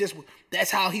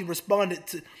 that's how he responded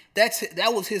to.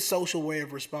 That was his social way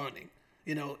of responding.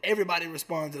 Everybody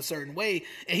responds a certain way,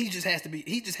 and he just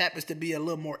happens to be a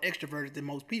little more extroverted than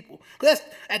most people. Because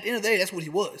at the end of the day, that's what he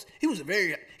was.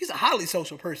 He's a highly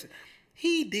social person.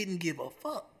 He didn't give a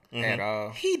fuck. At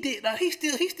all. He did. He's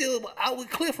still out with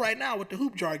Cliff right now with the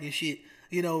hoop jargon shit.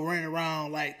 Running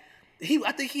around like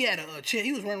I think he had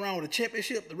he was running around with a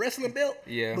championship, the wrestling belt.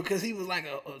 Yeah. Because he was like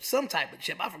some type of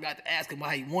champ. I forgot to ask him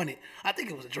why he won it. I think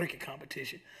it was a drinking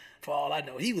competition. For all I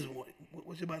know, he was. What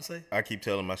you about to say? I keep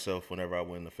telling myself whenever I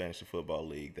win the fantasy football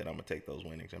league that I'm gonna take those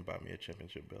winnings and buy me a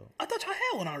championship belt. I thought y'all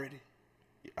had one already.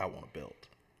 I want a belt.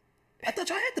 I thought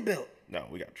y'all had the belt. No,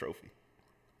 we got a trophy.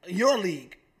 Your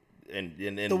league. And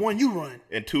the one you run.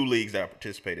 In 2 leagues that I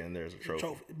participate in, there's a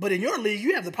trophy. But in your league,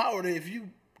 you have the power to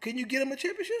can you get him a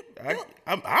championship? I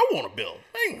want a belt.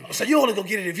 Dang. So you only gonna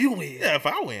get it if you win. Yeah, if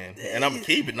I win, and I'm gonna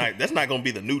keep it. That's not gonna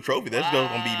be the new trophy. That's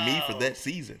gonna be me for that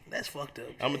season. That's fucked up.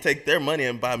 I'm gonna take their money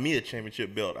and buy me a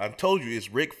championship belt. I told you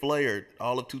it's Ric Flair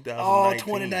all of 2019. All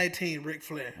 2019, Ric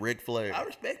Flair. Ric Flair. I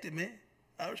respect it, man.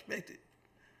 I respect it.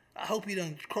 I hope he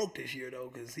doesn't croak this year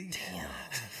though, because he. Damn.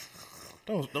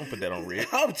 Don't put that on Rick.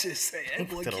 I'm just saying, that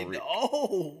boy getting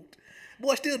old.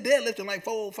 Boy still deadlifting like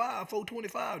 405,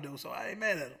 425 though, so I ain't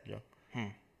mad at him. Yeah.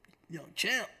 Young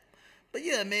champ. But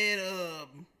yeah, man,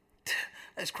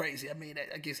 that's crazy. I mean,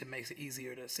 I guess it makes it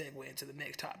easier to segue into the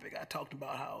next topic. I talked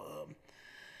about how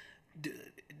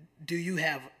do you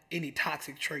have any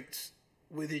toxic traits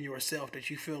within yourself that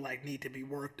you feel like need to be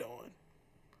worked on?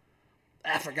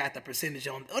 I forgot the percentage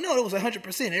on. Oh no, it was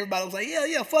 100%. Everybody was like,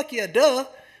 yeah, fuck yeah, duh.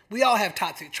 We all have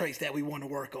toxic traits that we want to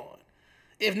work on.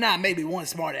 If not, maybe one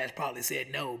smartass probably said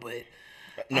no, but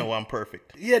no, I'm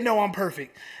perfect. Yeah, no, I'm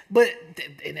perfect. But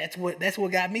and that's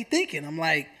what got me thinking. I'm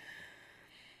like,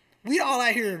 we all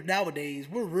out here nowadays,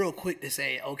 we're real quick to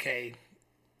say, okay,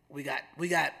 we got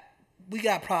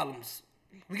problems,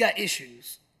 we got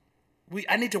issues.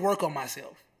 I need to work on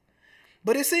myself.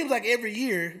 But it seems like every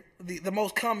year, the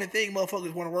most common thing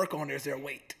motherfuckers want to work on is their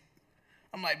weight.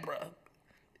 I'm like, bruh.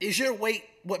 Is your weight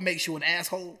what makes you an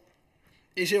asshole?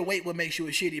 Is your weight what makes you a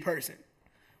shitty person?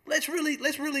 Let's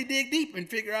really dig deep and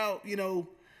figure out,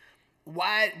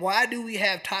 why do we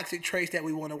have toxic traits that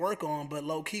we want to work on, but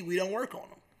low key we don't work on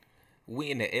them? We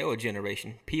in the L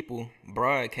generation. People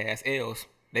broadcast L's.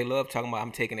 They love talking about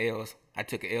I'm taking L's. I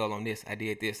took an L on this. I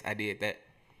did that.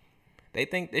 They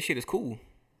think that shit is cool.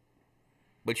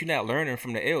 But you're not learning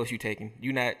from the L's you taking.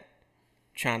 You're not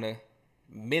trying to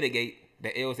mitigate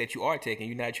the L's that you are taking.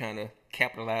 You're not trying to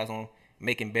capitalize on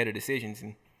making better decisions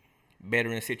and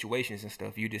bettering situations and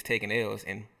stuff. You just taking L's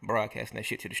and broadcasting that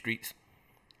shit to the streets.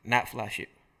 Not fly shit.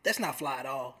 That's not fly at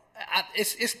all.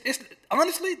 It's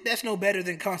honestly, that's no better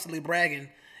than constantly bragging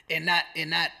and not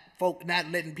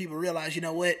letting people realize, you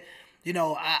know what,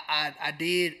 I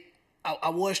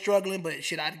was struggling, but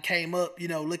shit, I came up,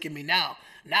 look at me now.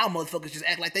 Now motherfuckers just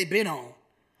act like they been on.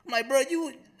 I'm like, bro,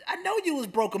 I know you was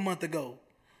broke a month ago.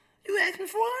 You asked me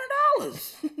for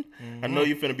 $100. I know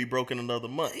you finna be broke in another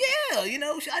month. Yeah,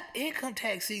 income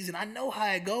tax season. I know how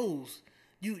it goes.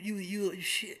 You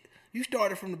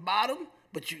started from the bottom,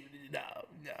 but no.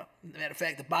 Matter of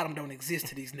fact, the bottom don't exist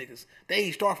to these niggas. They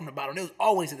ain't start from the bottom. They was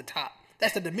always at the top.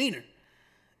 That's the demeanor.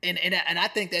 And I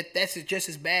think that's just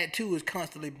as bad too as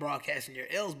constantly broadcasting your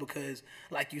L's, because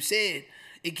like you said,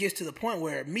 it gets to the point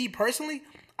where me personally,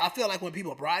 I feel like when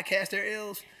people broadcast their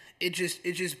L's, it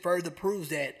just further proves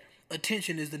that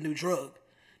attention is the new drug,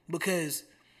 because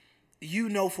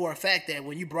for a fact that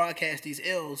when you broadcast these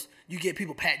L's, you get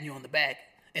people patting you on the back,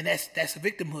 and that's a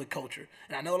victimhood culture.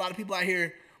 And I know a lot of people out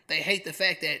here, they hate the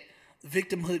fact that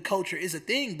victimhood culture is a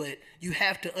thing, but you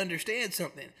have to understand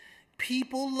something.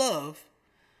 People love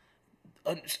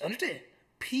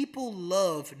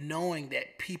knowing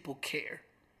that people care.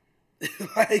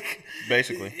 Like,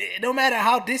 basically, no matter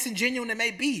how disingenuous it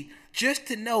may be, just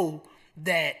to know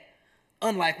that,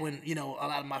 unlike when, a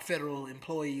lot of my federal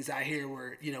employees out here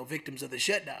were, victims of the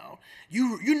shutdown,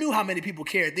 you knew how many people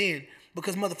cared then.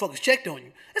 because motherfuckers checked on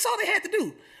you. That's all they had to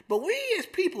do. But we as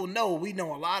people know, we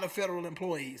know a lot of federal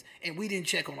employees, and we didn't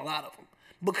check on a lot of them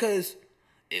because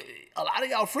a lot of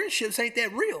y'all friendships ain't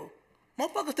that real.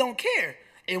 Motherfuckers don't care.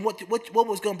 And what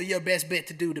was gonna be your best bet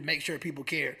to do to make sure people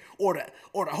care, or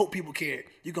to hope people care?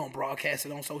 You're gonna broadcast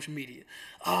it on social media.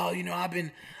 Oh, you know, I've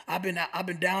been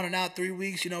down and out 3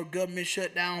 weeks. You know, government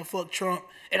shut down. Fuck Trump.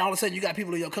 And all of a sudden, you got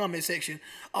people in your comment section.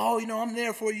 Oh, you know, I'm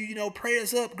there for you. You know,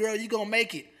 prayers up, girl. You gonna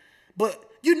make it. But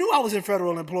you knew I was a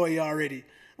federal employee already.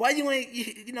 Why you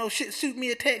ain't shoot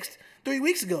me a text 3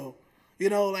 weeks ago? You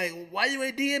know, like why you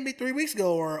ain't DM me 3 weeks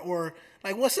ago or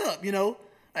like what's up? You know,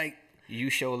 like. You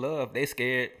show love. They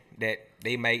scared that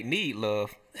they might need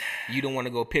love. You don't want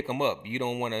to go pick them up. You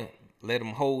don't want to let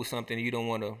them hold something. You don't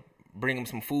want to bring them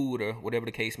some food or whatever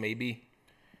the case may be.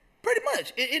 Pretty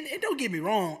much. And don't get me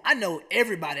wrong. I know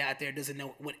everybody out there doesn't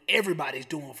know what everybody's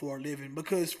doing for a living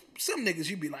because some niggas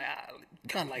you be like,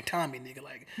 kind of like Tommy, nigga.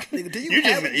 Like, nigga, do you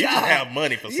have a job? You just have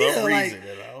money for some reason. Like,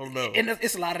 And I don't know. And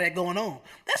it's a lot of that going on.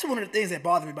 That's one of the things that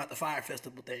bother me about the Fire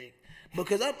Festival thing.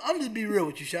 Because I'm just be real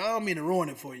with you, Sean. I don't mean to ruin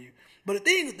it for you. But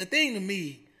the thing to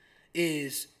me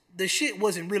is the shit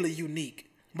wasn't really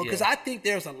unique. Because I think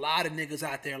there's a lot of niggas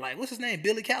out there like, what's his name?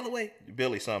 Billy Calloway?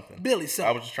 Billy something.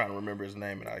 I was just trying to remember his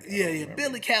name. And I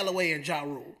Billy Calloway and Ja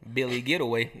Rule. Billy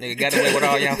Getaway. Nigga got away with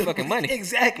all y'all fucking money.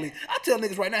 Exactly. I tell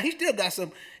niggas right now, he still got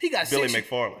some. He got Billy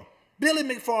McFarland. Billy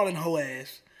McFarland, hoe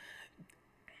ass.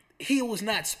 He was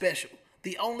not special.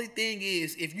 The only thing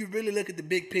is, if you really look at the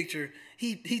big picture,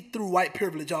 he threw white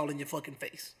privilege all in your fucking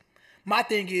face. My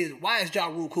thing is, why is Ja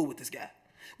Rule cool with this guy?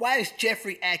 Why is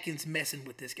Jeffrey Atkins messing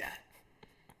with this guy?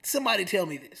 Somebody tell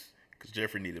me this. Because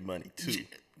Jeffrey needed money too.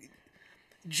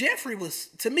 Jeffrey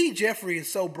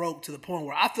is so broke to the point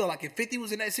where I feel like if 50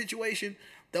 was in that situation,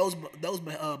 those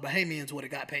Bahamians would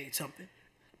have got paid something.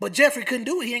 But Jeffrey couldn't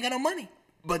do it. He ain't got no money.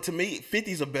 But to me,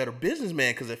 50's a better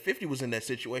businessman because if 50 was in that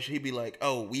situation, he'd be like,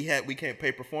 "Oh, we can't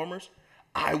pay performers.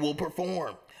 I will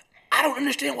perform. I don't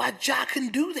understand why Ja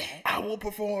couldn't do that. I will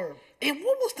perform." And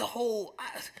what was the whole?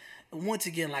 Once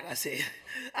again, like I said,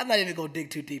 I'm not even gonna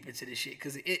dig too deep into this shit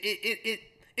because it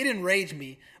enraged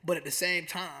me. But at the same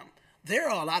time, there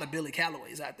are a lot of Billy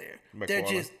Callaways out there. They're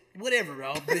just whatever,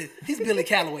 bro. He's Billy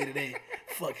Calloway today.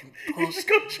 Fucking punk. He's just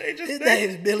gonna change his name. Name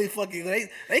is Billy fucking.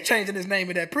 They changing his name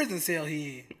in that prison cell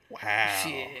he in. Wow.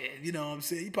 Shit, you know what I'm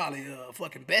saying? He probably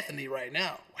fucking Bethany right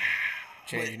now. Wow.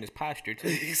 Changing his posture too.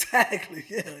 Exactly.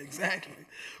 Yeah, exactly.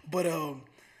 But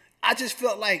I just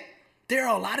felt like there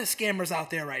are a lot of scammers out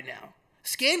there right now.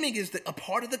 Scamming is a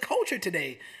part of the culture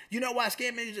today. You know why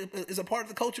scamming is a part of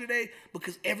the culture today?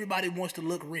 Because everybody wants to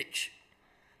look rich.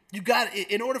 You got,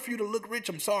 in order for you to look rich,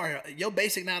 I'm sorry, your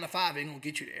basic 9 to 5 ain't gonna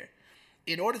get you there.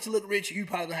 In order to look rich, you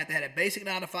probably gonna have to have that basic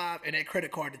 9 to 5 and that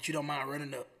credit card that you don't mind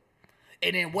running up.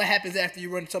 And then what happens after you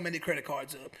run so many credit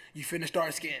cards up? You finna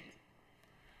start scamming.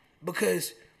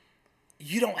 Because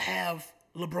you don't have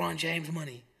LeBron James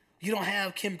money. You don't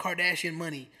have Kim Kardashian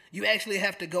money. You actually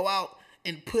have to go out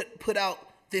and put out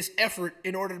this effort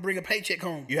in order to bring a paycheck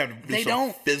home. You have to do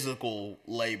some physical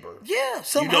labor. Yeah,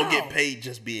 somehow. You don't get paid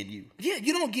just being you. Yeah,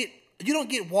 you don't get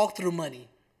walkthrough money.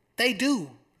 They do.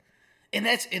 And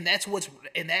that's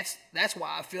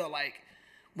why I feel like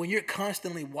when you're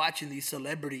constantly watching these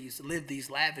celebrities live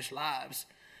these lavish lives,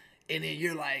 and then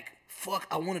you're like, fuck,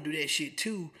 I want to do that shit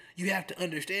too. You have to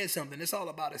understand something. It's all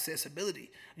about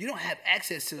accessibility. You don't have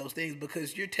access to those things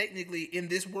because you're technically in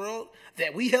this world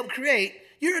that we help create.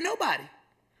 You're a nobody.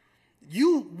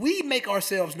 We make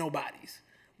ourselves nobodies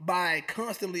by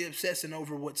constantly obsessing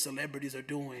over what celebrities are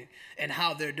doing and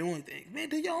how they're doing things. Man,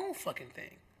 do your own fucking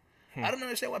thing. I don't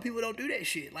understand why people don't do that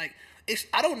shit. Like,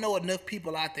 I don't know enough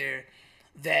people out there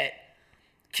that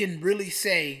can really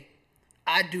say,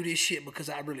 I do this shit because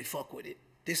I really fuck with it.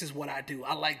 This is what I do.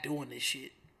 I like doing this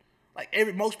shit. Like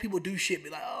most people do shit, be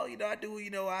like, oh, I do,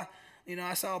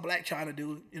 I saw Black China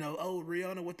do it. Oh,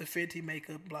 Rihanna with the Fenty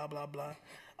makeup, blah, blah, blah.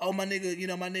 Oh, my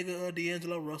nigga,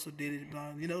 D'Angelo Russell did it.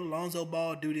 Blah. Lonzo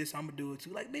Ball do this, I'm gonna do it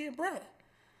too. Like, man, bro,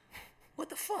 what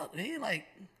the fuck, man? Like,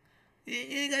 you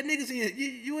ain't got niggas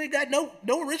in you ain't got no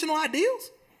original ideals.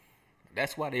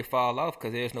 That's why they fall off,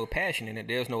 because there's no passion in it.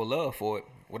 There's no love for it.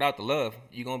 Without the love,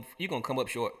 you're gonna come up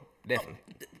short, definitely.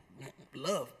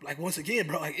 Love, like, once again,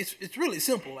 bro, like it's really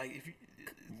simple. Like, if you,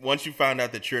 once you find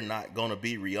out that you're not gonna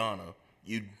be Rihanna,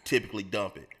 you typically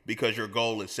dump it because your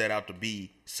goal is set out to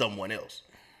be someone else.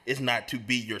 It's not to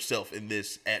be yourself in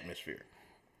this atmosphere.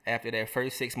 After that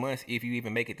first 6 months, if you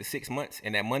even make it to 6 months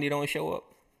and that money don't show up,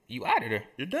 you out of there.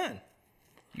 You're done.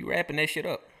 You wrapping that shit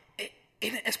up.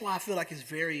 And that's why I feel like it's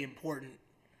very important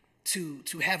to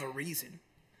have a reason.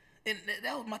 And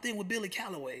that was my thing with Billy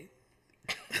Calloway.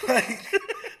 Like,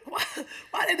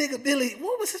 why that nigga Billy?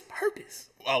 What was his purpose?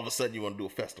 All of a sudden, you want to do a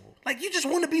festival. Like, you just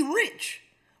want to be rich.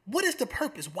 What is the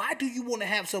purpose? Why do you want to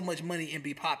have so much money and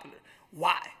be popular?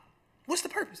 Why? What's the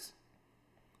purpose?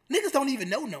 Niggas don't even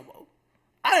know no more.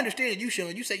 I understand you,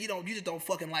 Sean. You say you just don't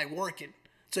fucking like working.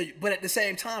 So, but at the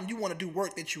same time, you want to do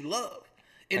work that you love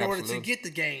in order to get the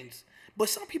gains. But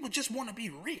some people just want to be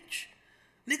rich.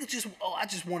 Niggas I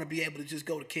just want to be able to just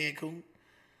go to Cancun.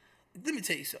 Let me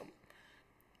tell you something.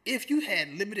 If you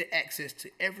had limited access to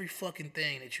every fucking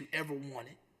thing that you ever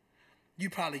wanted,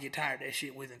 you'd probably get tired of that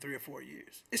shit within 3 or 4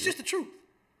 years. It's just the truth.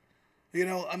 You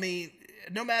know, I mean,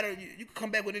 no matter, you can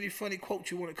come back with any funny quote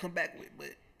you want to come back with,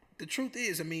 but the truth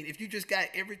is, I mean, if you just got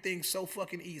everything so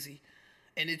fucking easy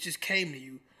and it just came to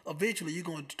you, eventually you're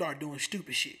going to start doing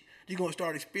stupid shit. You're going to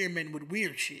start experimenting with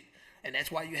weird shit. And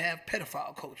that's why you have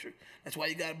pedophile culture. That's why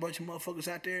you got a bunch of motherfuckers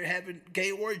out there having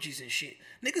gay orgies and shit.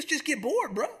 Niggas just get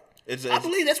bored, bro. I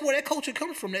believe that's where that culture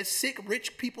comes from, that sick,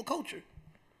 rich people culture.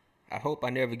 I hope I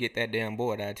never get that damn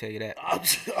bored, I'll tell you that.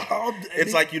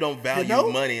 It's like you don't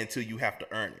value money until you have to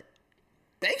earn it.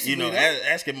 Basically, you know,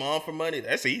 asking mom for money,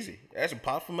 that's easy. Asking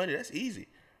pop for money, that's easy.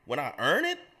 When I earn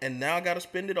it and now I got to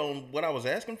spend it on what I was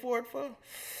asking for it for,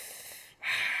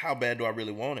 how bad do I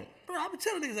really want it? Bro, I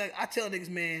tell niggas,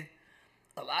 man,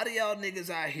 a lot of y'all niggas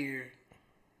out here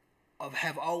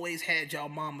have always had y'all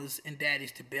mamas and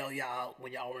daddies to bail y'all out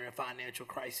when y'all were in financial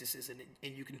crises,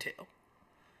 and you can tell.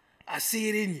 I see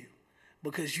it in you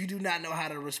because you do not know how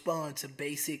to respond to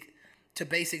basic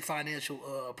financial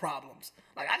problems.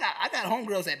 Like I got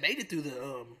homegirls that made it through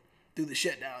the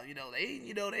shutdown.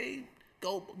 They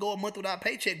go a month without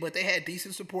paycheck, but they had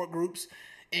decent support groups,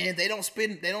 and they don't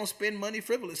spend money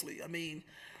frivolously. I mean,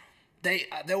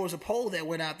 there was a poll that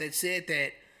went out that said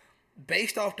that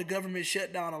based off the government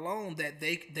shutdown alone, that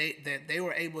they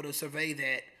were able to survey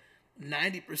that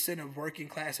 90% of working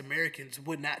class Americans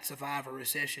would not survive a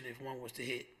recession if one was to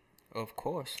hit. Of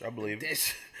course, I believe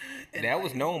that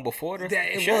was known before the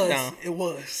shutdown. It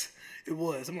was.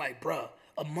 I'm like, bruh,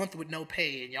 a month with no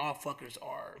pay and y'all fuckers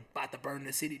are about to burn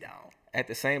the city down. At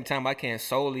the same time, I can't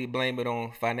solely blame it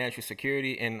on financial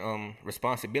security and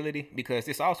responsibility, because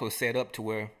it's also set up to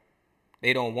where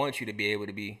they don't want you to be able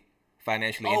to be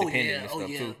financially independent and stuff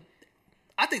too.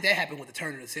 I think that happened with the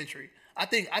turn of the century. I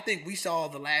think we saw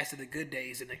the last of the good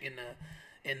days in the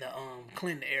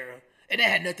Clinton era, and that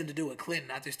had nothing to do with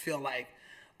Clinton. I just feel like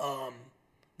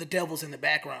the devil's in the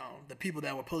background. The people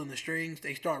that were pulling the strings,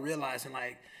 they start realizing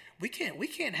like we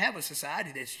can't have a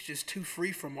society that's just too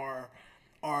free from our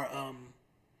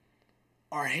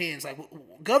hands. Like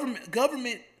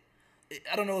government.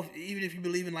 I don't know even if you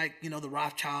believe in like, the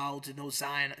Rothschilds and those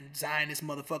Zionist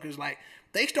motherfuckers, like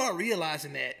they start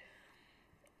realizing that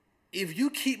if you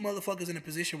keep motherfuckers in a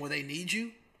position where they need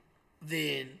you,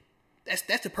 then that's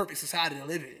the perfect society to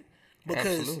live in.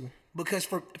 Because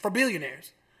for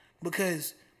billionaires,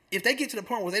 because if they get to the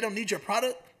point where they don't need your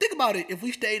product, think about it. If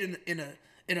we stayed in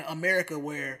an America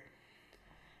where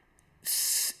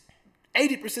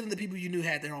 80% of the people you knew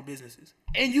had their own businesses,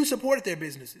 and you supported their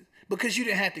businesses because you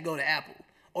didn't have to go to Apple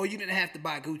or you didn't have to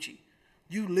buy Gucci.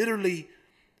 You literally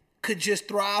could just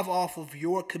thrive off of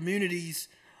your community's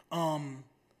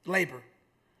labor,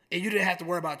 and you didn't have to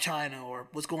worry about China or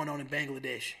what's going on in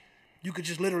Bangladesh. You could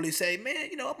just literally say, man,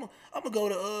 I'm gonna go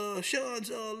to Sean's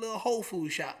little Whole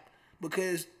Foods shop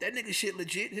because that nigga shit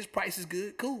legit. His price is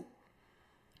good. Cool.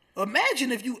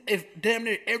 Imagine if damn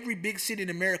near every big city in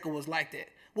America was like that.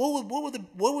 What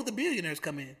would the billionaires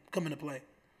come into play?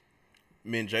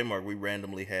 Me and J Mark, we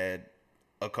randomly had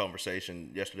a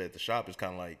conversation yesterday at the shop. It's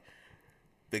kind of like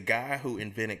the guy who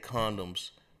invented condoms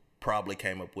probably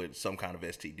came up with some kind of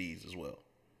STDs as well.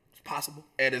 It's possible.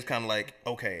 And it's kind of like,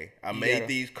 okay, I made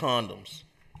these condoms.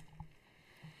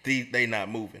 They not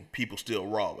moving. People still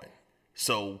rawing.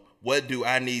 So what do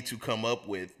I need to come up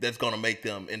with that's going to make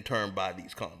them in turn buy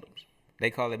these condoms?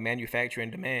 They call it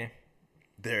manufacturing demand.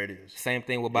 There it is. Same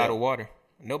thing with bottled water.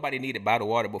 Nobody needed bottled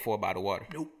water before bottled water.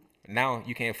 Nope. Now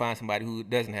you can't find somebody who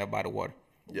doesn't have bottled water.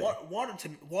 Yeah.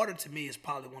 Water to me is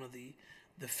probably one of the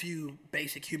few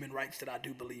basic human rights that I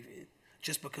do believe in,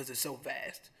 just because it's so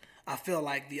vast. I feel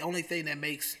like the only thing that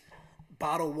makes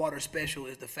bottled water special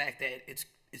is the fact that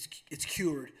it's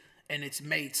cured and it's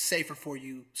made safer for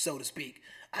you, so to speak.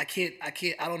 I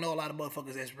don't know a lot of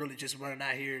motherfuckers that's really just running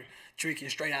out here drinking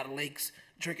straight out of lakes,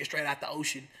 drinking straight out the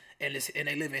ocean, and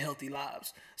they live in healthy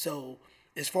lives. So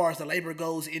as far as the labor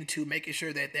goes into making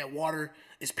sure that water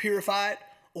is purified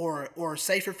or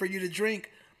safer for you to drink,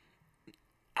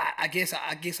 I guess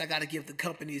I got to give the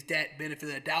companies that benefit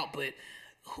of the doubt. But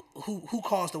who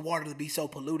caused the water to be so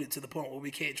polluted to the point where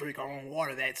we can't drink our own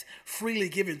water that's freely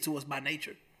given to us by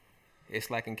nature? It's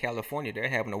like in California, they're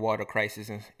having a water crisis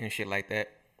and shit like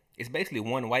that. It's basically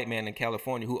one white man in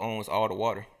California who owns all the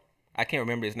water. I can't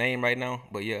remember his name right now,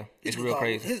 but yeah, it's real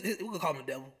crazy. We're gonna call him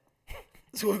the devil.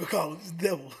 That's what we're gonna call him, the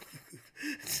devil.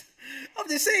 I'm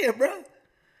just saying, bro.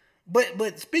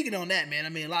 But speaking on that, man, I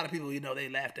mean, a lot of people, they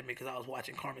laughed at me because I was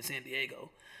watching Carmen Sandiego.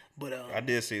 But I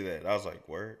did see that. I was like,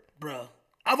 word. Bro,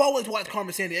 I've always watched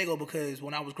Carmen Sandiego because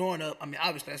when I was growing up, I mean,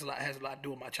 obviously that has a lot to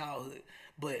do with my childhood.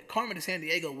 But Carmen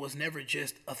Sandiego was never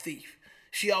just a thief.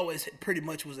 She always pretty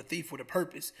much was a thief with a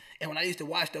purpose. And when I used to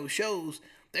watch those shows,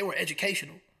 they were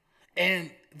educational.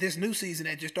 And this new season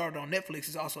that just started on Netflix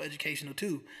is also educational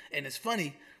too. And it's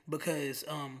funny because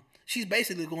she's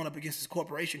basically going up against this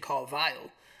corporation called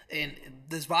Vile. And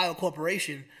this Vile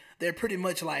corporation, they're pretty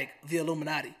much like the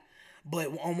Illuminati.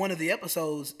 But on one of the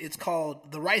episodes, it's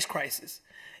called The Rice Crisis.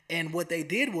 And what they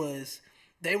did was,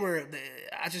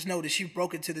 I just know that she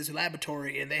broke into this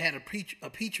laboratory and they had a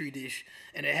petri dish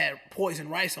and it had poison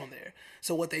rice on there.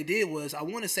 So what they did was, I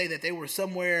want to say that they were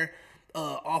somewhere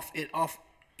off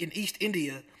in East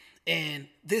India, and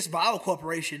this Vile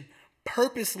corporation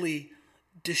purposely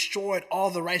destroyed all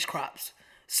the rice crops.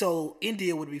 So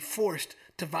India would be forced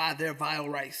to buy their vile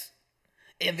rice.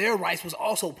 And their rice was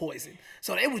also poisoned.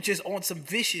 So they were just on some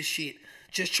vicious shit,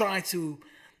 just trying to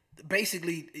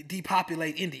basically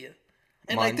depopulate India.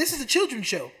 And this is a children's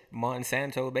show.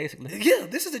 Monsanto, basically. Yeah,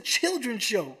 this is a children's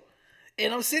show.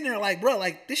 And I'm sitting there like, bro,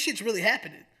 like, this shit's really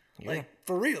happening. Yeah. Like,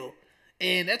 for real.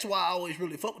 And that's why I always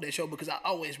really fuck with that show, because I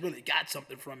always really got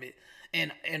something from it.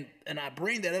 And I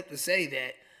bring that up to say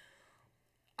that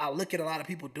I look at a lot of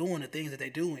people doing the things that they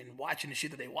do and watching the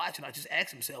shit that they watch, and I just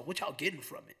ask myself, what y'all getting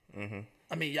from it? Mm-hmm.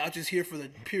 I mean, y'all just here for the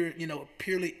pure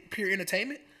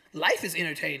entertainment? Life is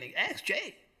entertaining. Ask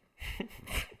Jay.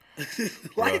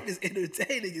 Life is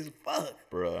entertaining as fuck.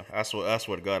 Bruh, I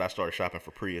swear to God, I started shopping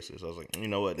for Priuses. I was like, you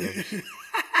know what? Let's get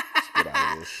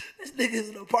out of this. This nigga's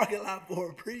in a parking lot for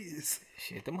a Prius.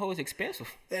 Shit, them hoes expensive.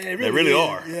 They really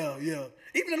are. Yeah.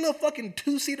 Even a little fucking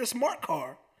 2-seater smart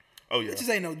car. Oh, yeah. It just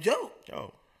ain't no joke.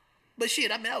 Oh. But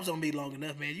shit, I mean, I was on me long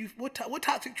enough, man. What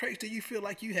toxic traits do you feel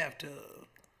like you have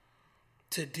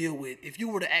to deal with? If you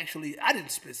were to actually, I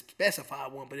didn't specify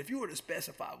one, but if you were to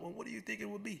specify one, what do you think it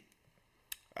would be?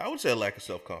 I would say a lack of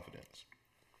self-confidence.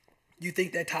 You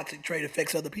think that toxic trait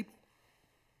affects other people?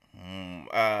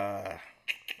 I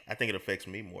think it affects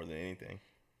me more than anything.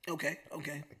 Okay. I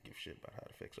give shit about how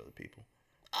it affects other people.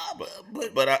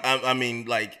 But I mean,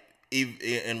 like,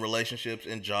 in relationships,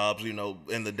 in jobs,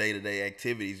 in the day-to-day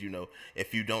activities,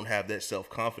 if you don't have that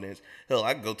self-confidence, hell,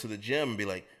 I can go to the gym and be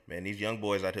like, man, these young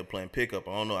boys out here playing pickup,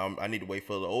 I don't know, I need to wait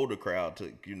for the older crowd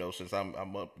to, since I'm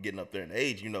getting up there in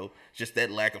age, just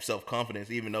that lack of self-confidence,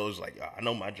 even though it's like, I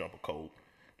know my jumper cold,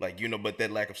 like, but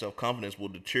that lack of self-confidence will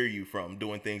deter you from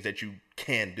doing things that you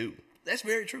can do. That's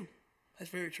very true.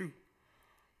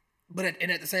 But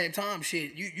at the same time,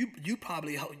 shit, you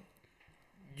probably,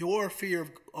 your fear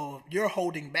of your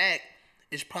holding back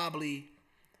is probably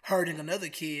hurting another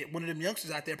kid. One of them youngsters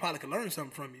out there probably could learn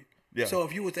something from you. Yeah. So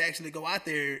if you were to actually go out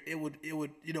there, it would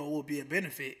be a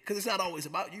benefit, because it's not always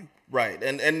about you. Right.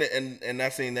 And I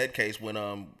seen that case when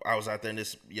I was out there and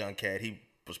this young cat, he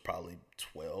was probably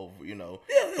 12, Yeah.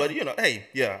 But hey,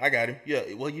 yeah, I got him.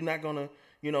 Yeah. Well, you're not gonna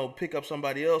pick up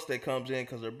somebody else that comes in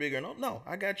because they're bigger. No,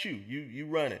 I got you. You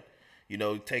run it.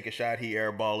 Take a shot, he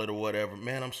airball it or whatever.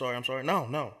 Man, I'm sorry.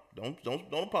 No,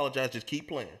 don't apologize. Just keep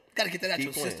playing. Got to get that out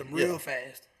your system real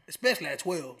fast, especially at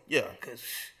 12. Yeah, because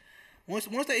once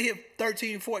they hit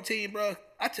 13, 14, bro,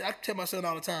 I tell my son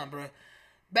all the time, bro,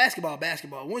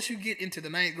 basketball. Once you get into the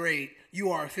 9th grade,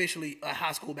 you are officially a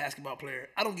high school basketball player.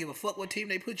 I don't give a fuck what team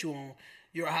they put you on.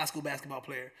 You're a high school basketball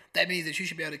player. That means that you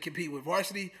should be able to compete with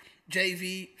varsity,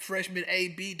 JV, freshman, A,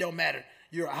 B, don't matter.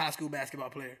 You're a high school basketball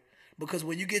player. Because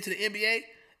when you get to the NBA,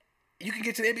 you can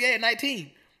get to the NBA at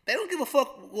 19. They don't give a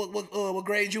fuck what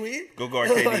grade you in. Go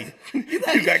guard KD. you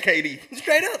got KD.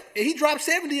 Straight up. And he dropped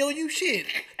 70 on you. Shit.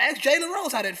 Ask Jalen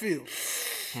Rose how that feels.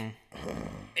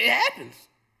 It happens.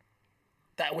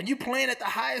 That when you're playing at the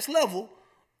highest level,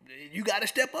 you got to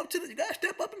step up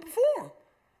and perform.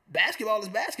 Basketball is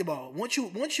basketball. Once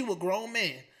you a grown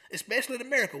man, especially in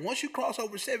America, once you cross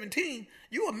over 17,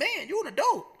 you a man. You an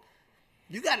adult.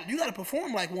 You got to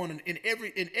perform like one in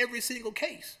every single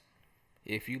case.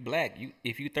 If you black,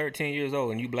 if you 13 years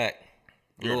old and you black,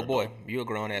 little boy, you a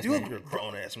grown ass man. You're a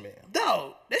grown ass man.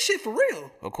 Dog, that shit for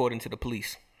real. According to the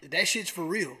police. That shit's for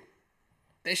real.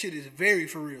 That shit is very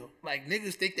for real. Like,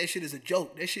 niggas think that shit is a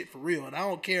joke. That shit for real. And I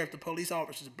don't care if the police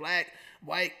officer's black,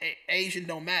 white, Asian,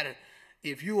 don't matter.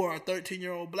 if you are a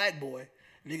 13-year-old black boy,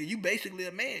 nigga, you basically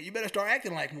a man. You better start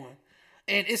acting like one.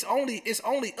 And it's only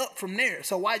up from there.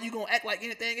 So why you gonna act like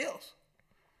anything else?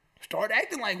 Start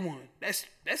acting like one.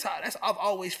 I've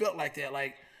always felt like that.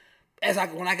 Like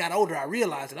when I got older, I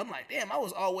realized it. I'm like, damn, I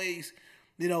was always,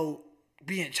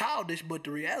 being childish, but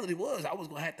the reality was I was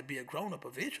gonna have to be a grown up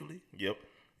eventually. Yep.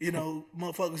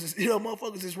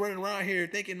 Motherfuckers is running around here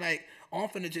thinking like, oh, I'm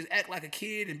finna just act like a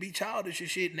kid and be childish and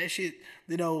shit, and that shit,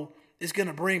 it's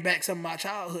gonna bring back some of my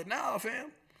childhood. Nah,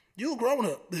 fam, you a grown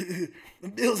up. The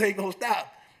bills ain't gonna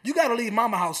stop. You gotta leave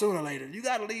mama house sooner or later. You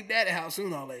gotta leave daddy house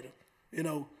sooner or later.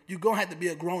 You gonna have to be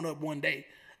a grown up one day.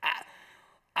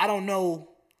 I don't know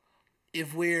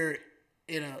if we're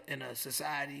in a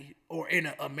society or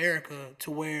in America to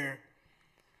where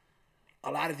a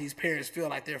lot of these parents feel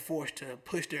like they're forced to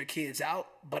push their kids out,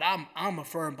 but I'm a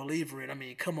firm believer in. I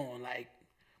mean, come on, like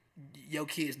your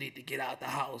kids need to get out the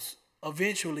house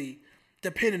eventually,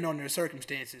 depending on their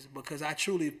circumstances. Because I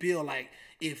truly feel like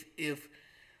if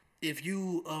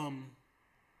you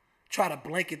try to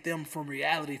blanket them from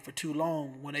reality for too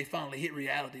long, when they finally hit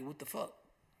reality, what the fuck?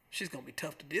 Shit's gonna be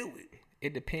tough to deal with.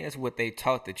 It depends what they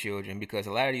taught the children, because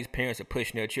a lot of these parents are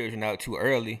pushing their children out too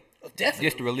early. Definitely.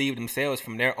 Just to relieve themselves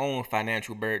from their own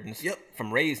financial burdens. Yep.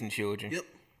 From raising children. Yep.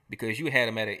 Because you had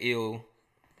them at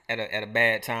a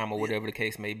bad time or whatever the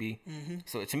case may be. Mm-hmm.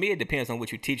 So to me, it depends on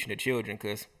what you're teaching the children,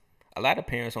 because a lot of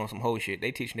parents on some whole shit,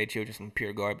 they teaching their children some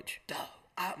pure garbage. Dog,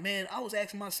 I was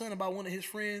asking my son about one of his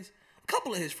friends, a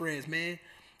couple of his friends, man,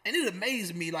 and it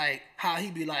amazed me like how he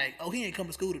be like, oh, he ain't come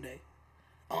to school today.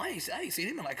 Oh, I ain't seen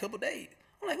him in like a couple of days.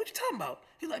 I'm like, what you talking about?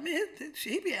 He's like, man,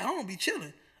 he be at home, be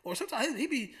chilling, or sometimes he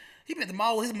be at the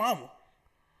mall with his mama.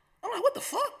 I'm like, what the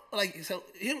fuck? Like, so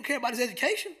he don't care about his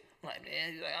education? I'm like,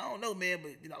 man, he's like, I don't know, man,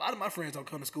 but a lot of my friends don't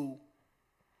come to school.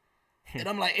 And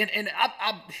I'm like, and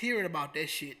I'm hearing about that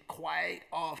shit quite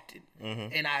often.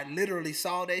 Mm-hmm. And I literally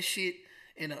saw that shit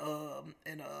in a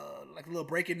like a little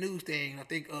breaking news thing. I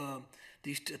think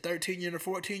these 13-year and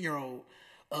 14-year-old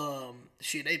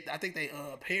I think they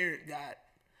parent got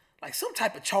like some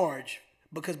type of charge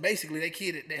because basically her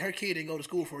kid didn't go to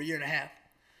school for a year and a half.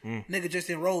 Nigga just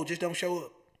enrolled, just don't show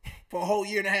up for a whole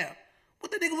year and a half.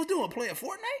 What the nigga was doing? Playing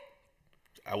Fortnite?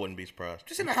 I wouldn't be surprised.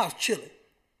 Just in the house chilling.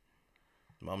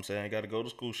 Mom said I ain't got to go to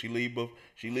school. She leave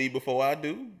before I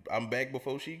do. I'm back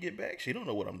before she get back. She don't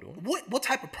know what I'm doing. What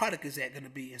type of product is that going to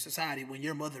be in society when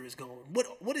your mother is gone?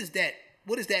 What is that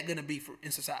going to be in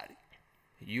society?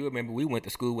 You remember we went to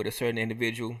school with a certain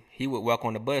individual. He would walk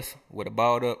on the bus with a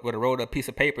rolled up piece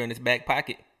of paper in his back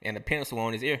pocket and a pencil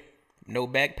on his ear. No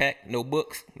backpack, no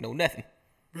books, no nothing.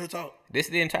 Real talk. This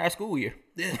is the entire school year.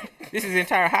 Yeah. This is the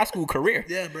entire high school career.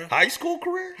 Yeah, bro. High school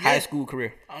career? High school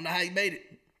career. I don't know how he made it.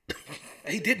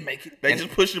 He didn't make it. They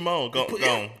just pushed him on. Go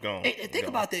on. Hey, think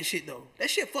about that shit, though. That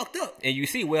shit fucked up. And you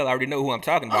see, I already know who I'm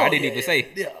talking about. I didn't even say.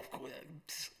 Yeah, of course.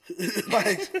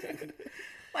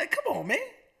 like, come on, man.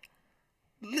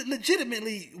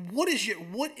 Legitimately, what is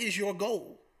your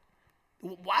goal?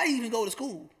 Why even go to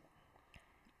school?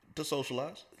 To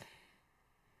socialize.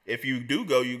 If you do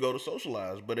go, you go to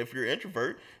socialize. But if you're an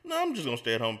introvert, no, I'm just gonna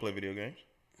stay at home and play video games.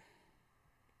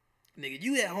 Nigga,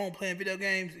 you at home playing video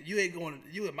games, you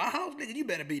at my house, nigga, you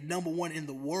better be number one in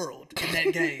the world in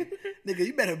that game. Nigga,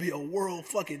 you better be a world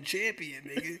fucking champion,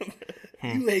 nigga.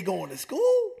 You ain't going to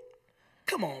school?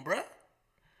 Come on, bruh.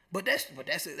 But that's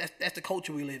the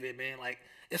culture we live in, man. Like,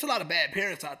 there's a lot of bad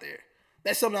parents out there.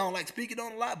 That's something I don't like speaking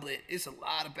on a lot, but it's a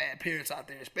lot of bad parents out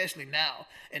there, especially now.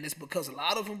 And it's because a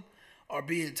lot of them are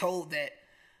being told that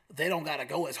they don't gotta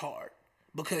go as hard.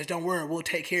 Because don't worry, we'll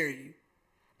take care of you.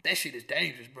 That shit is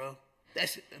dangerous, bro.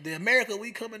 That's the America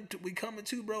we coming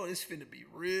to, bro. It's finna be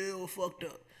real fucked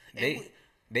up.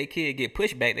 They kid get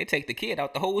pushed back. They take the kid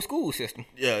out the whole school system.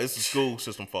 Yeah, it's the school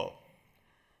system fault.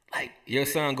 Like your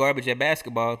son garbage at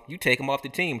basketball, you take him off the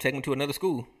team, take him to another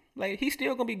school. Like he's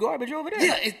still gonna be garbage over there.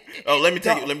 Yeah. Let me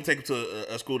take him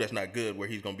to a school that's not good, where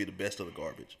he's gonna be the best of the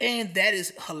garbage. And that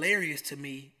is hilarious to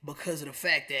me because of the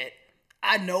fact that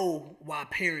I know why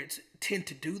parents tend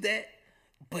to do that.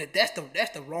 But that's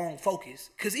the wrong focus.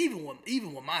 Cause even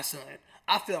with my son,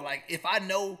 I feel like if I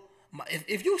know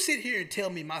if you sit here and tell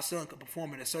me my son could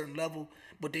perform at a certain level,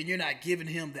 but then you're not giving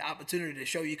him the opportunity to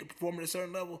show you can perform at a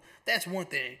certain level, that's one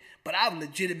thing. But I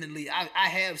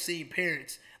have seen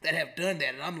parents that have done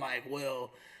that, and I'm like,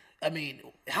 well, I mean,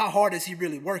 how hard is he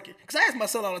really working? Because I ask my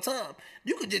son all the time,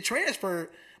 you could get transferred,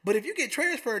 but if you get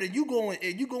transferred and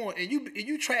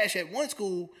you trash at one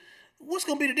school, what's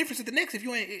gonna be the difference at the next if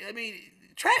you ain't? I mean,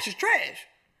 trash is trash.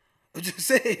 I'm just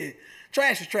saying,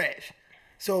 trash is trash.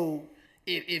 So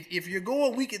If you're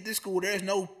going weak at this school, there's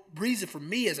no reason for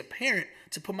me as a parent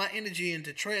to put my energy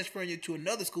into transferring you to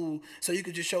another school so you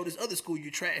can just show this other school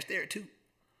you trash there too.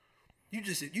 You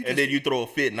just and then you throw a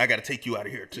fit, and I got to take you out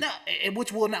of here too. No, and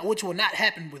which will not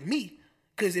happen with me.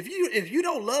 Because if you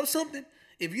don't love something,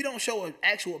 if you don't show an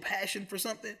actual passion for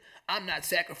something, I'm not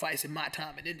sacrificing my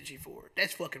time and energy for it.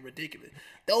 That's fucking ridiculous.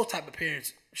 Those type of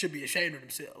parents should be ashamed of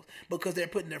themselves because they're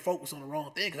putting their focus on the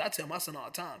wrong thing. Because I tell my son all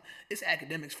the time, it's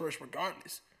academics first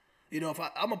regardless. You know, if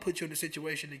I'm going to put you in a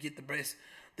situation to get the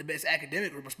best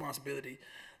academic responsibility,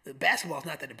 the basketball's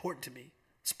not that important to me.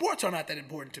 Sports are not that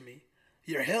important to me.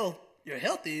 Your health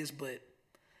is, but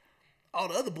all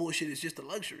the other bullshit is just a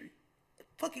luxury.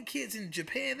 Fucking kids in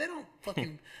Japan, they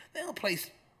don't play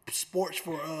sports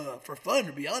for fun,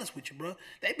 to be honest with you, bro.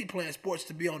 They be playing sports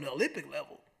to be on the Olympic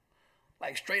level.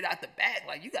 Like straight out the back.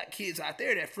 Like you got kids out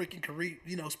there that freaking can read,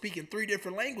 speaking 3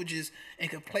 different languages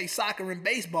and can play soccer and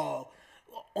baseball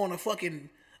on a fucking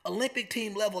Olympic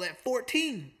team level at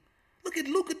 14. Look at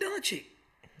Luka Doncic.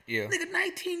 Yeah. Nigga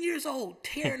 19 years old,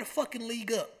 tearing the fucking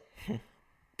league up.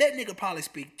 That nigga probably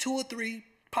speak 2 or 3,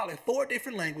 probably 4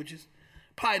 different languages.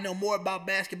 Probably know more about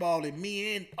basketball than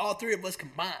me and all 3 of us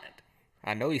combined.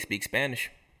 I know he speaks Spanish.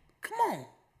 Come on.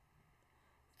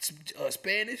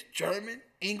 Spanish, German,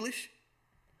 English.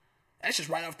 That's just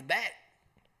right off the bat.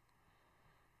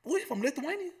 Where's from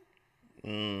Lithuania?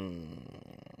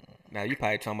 Now you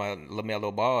probably talking about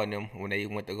LaMelo Ball and them when they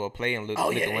went to go play in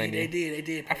Lithuania. Oh yeah, they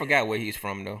did. I forgot where he's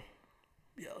from though.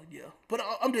 Yeah. But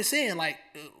I'm just saying, like,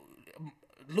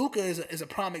 Luka is a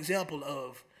prime example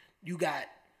of you got.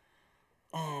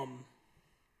 I'm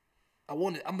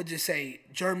gonna just say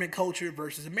German culture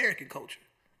versus American culture.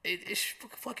 It's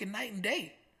fucking night and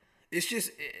day. It's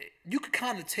just you could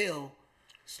kind of tell.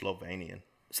 Slovenian.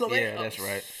 Yeah, that's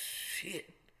right. Shit,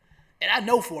 and I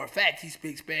know for a fact he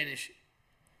speaks Spanish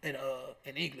and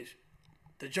English.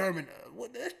 The German,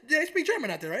 they speak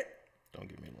German out there, right? Don't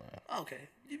get me lying. Okay,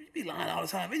 you be lying all the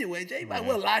time anyway, Jay. You might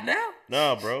well lie now.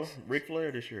 Nah, bro. Ric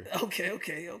Flair this year. Okay.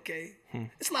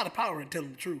 It's a lot of power in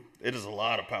telling the truth. It is a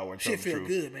lot of power in telling the truth. Shit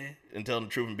feel good, man. And telling the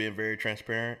truth and being very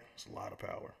transparent, it's a lot of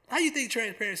power. How you think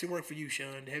transparency worked for you,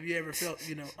 Sean? Have you ever felt,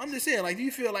 I'm just saying, like, do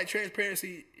you feel like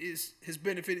transparency has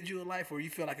benefited you in life, or you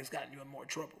feel like it's gotten you in more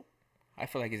trouble? I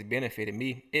feel like it's benefited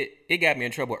me. It got me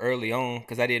in trouble early on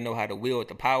because I didn't know how to wield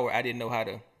the power. I didn't know how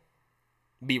to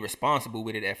be responsible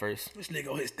with it at first. This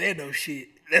nigga on his Thanos shit.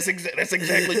 That's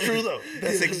exactly true, though.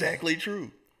 That's exactly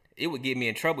true. It would get me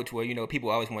in trouble to where,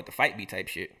 people always want to fight me type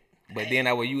shit. But then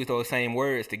I would use those same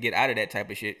words to get out of that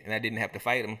type of shit, and I didn't have to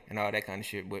fight them and all that kind of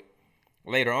shit. But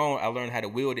later on, I learned how to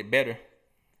wield it better,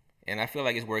 and I feel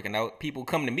like it's working out. People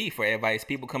come to me for advice.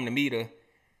 People come to me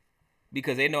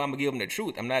because they know I'm going to give them the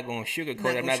truth. I'm not going to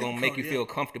sugarcoat it. I'm not going to make you feel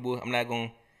comfortable. I'm not going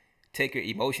to take your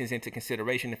emotions into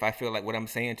consideration if I feel like what I'm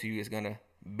saying to you is going to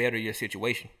better your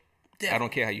situation. Definitely. I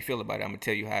don't care how you feel about it. I'm going to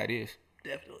tell you how it is.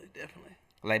 Definitely.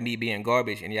 Like me being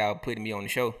garbage and y'all putting me on the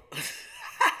show.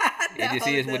 It just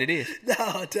is what it is.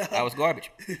 No. I was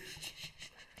garbage.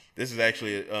 This is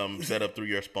actually set up through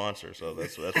your sponsor, so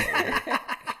that's what we're here.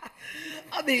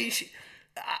 I mean,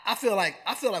 I feel like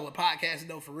with podcasting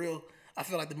though, for real, I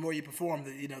feel like the more you perform,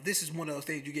 this is one of those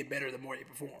things you get better the more you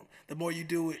perform. The more you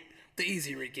do it, the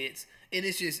easier it gets, and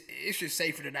it's just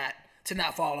safer to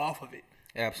not fall off of it.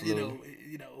 Absolutely.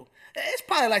 It's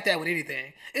probably like that with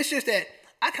anything. It's just that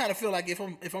I kind of feel like if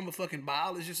I'm a fucking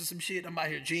biologist or some shit, I'm out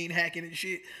here gene hacking and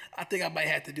shit, I think I might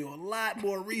have to do a lot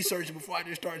more research before I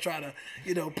just start trying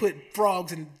to, put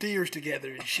frogs and deers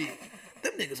together and shit.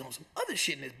 Them niggas on some other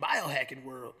shit in this biohacking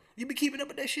world. You be keeping up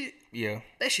with that shit? Yeah.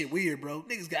 That shit weird, bro.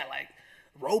 Niggas got like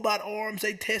robot arms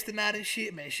they testing out and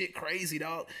shit, man. Shit crazy,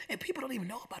 dog. And people don't even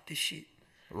know about this shit.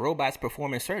 Robots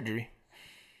performing surgery.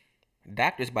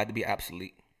 Doctors about to be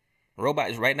obsolete.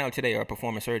 Robots right now today are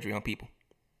performing surgery on people.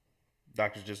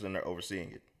 Doctors just in there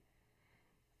overseeing it.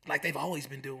 Like they've always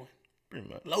been doing. Pretty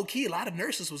much. Low key, a lot of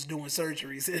nurses was doing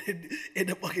surgeries, and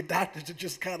the fucking doctors are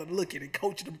just kind of looking and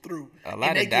coaching them through. A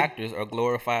lot of doctors are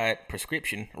glorified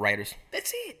prescription writers.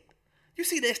 That's it. You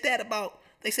see that stat about,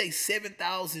 they say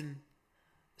 7,000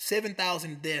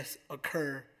 deaths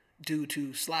occur due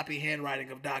to sloppy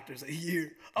handwriting of doctors a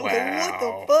year. I was like, what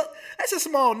the fuck? That's a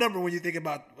small number when you think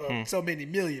about so many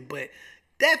million, but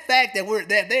that fact that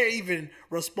they're even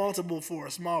responsible for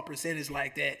a small percentage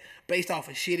like that based off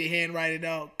of shitty handwriting,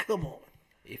 dog, come on.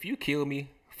 If you kill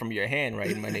me from your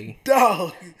handwriting, my nigga.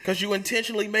 Dog. Because you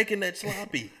intentionally making that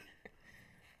sloppy.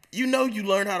 You know you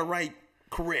learn how to write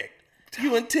correct.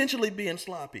 You intentionally being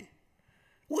sloppy.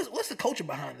 What's the culture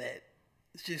behind that?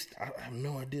 It's just, I have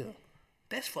no idea.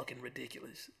 That's fucking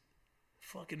ridiculous.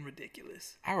 fucking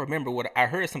ridiculous. I remember I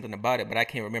heard something about it, but I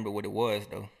can't remember what it was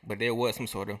though. But there was some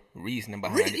sort of reasoning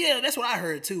behind it. Yeah, that's what I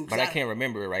heard too. But I can't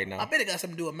remember it right now. I bet it got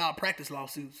something to do with malpractice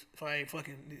lawsuits. If I ain't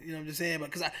fucking, you know what I'm just saying?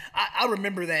 But because I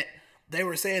remember that they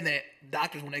were saying that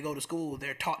doctors, when they go to school,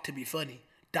 they're taught to be funny.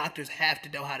 Doctors have to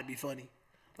know how to be funny.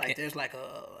 Like there's like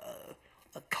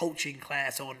a coaching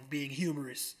class on being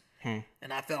humorous. And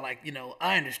I felt like, you know,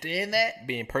 I understand that.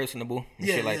 Being personable and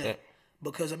shit like that.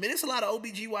 Because, I mean, there's a lot of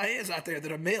OBGYNs out there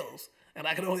that are males. And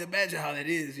I can only imagine how that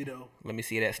is, you know. Let me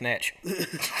see that snatch.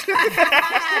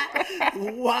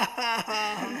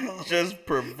 Wow. Just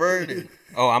perverted.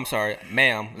 Oh, I'm sorry.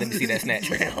 Ma'am, let me see that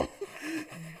snatch.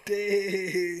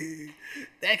 Dang.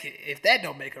 If that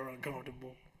don't make her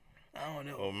uncomfortable, I don't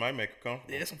know. Or it might make her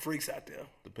comfortable. Yeah, there's some freaks out there.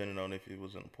 Depending on if it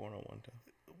was in a porno one time.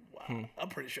 Wow. I'm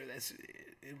pretty sure that's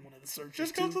in one of the searches.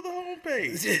 Just go to the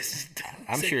homepage.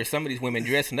 I'm sure some of these women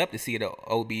dressing up to see the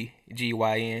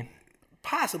OBGYN.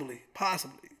 Possibly.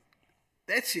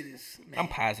 That shit is. Man. I'm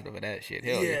positive of that shit.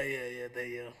 Hell Yeah.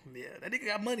 That nigga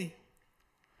got money.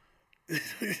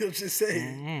 I'm just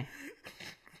saying.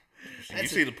 You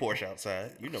see the Porsche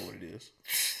outside. You know what it is.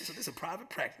 So this is a private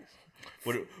practice.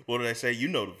 What do they say? You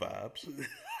know the vibes.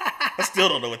 I still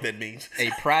don't know what that means. A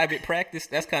private practice?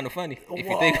 That's kind of funny. If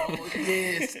you think of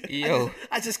Yes. Yo.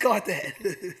 I just caught that.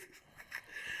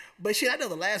 But shit, I know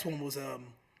the last one was that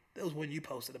was one you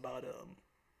posted about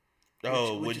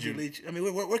Would you? delete? I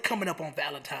mean, we're coming up on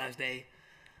Valentine's Day.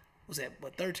 Was that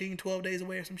 13, 12 days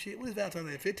away or some shit? What is Valentine's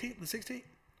Day? 15th, the 16th?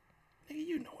 Nigga,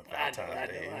 you know what Valentine's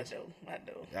Day is. I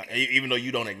know. Even though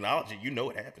you don't acknowledge it, you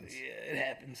know it happens. Yeah, it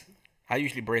happens. I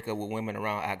usually break up with women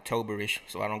around October-ish,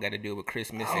 so I don't got to deal with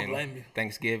Christmas I don't blame and you.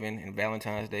 Thanksgiving and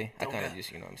Valentine's Day. I Don't kind of got-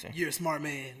 just, you know what I'm saying? You're a smart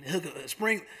man. Hook up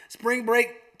spring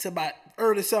break to about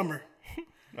early summer.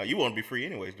 No, you want to be free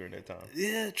anyways during that time.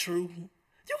 Yeah, true.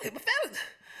 You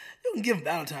can give him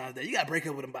Valentine's Day. You gotta break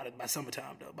up with him by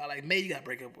summertime though. By like May, you gotta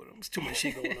break up with him. It's too much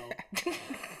shit going on.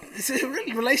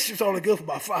 Really, relationships only good for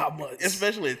about 5 months.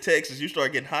 Especially in Texas, you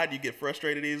start getting hot, you get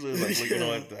frustrated easily. It's like, look, you know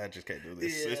what? I just can't do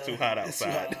this. It's too hot It's too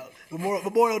outside. hot out.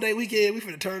 Memorial Day weekend, we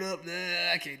finna turn up. Nah,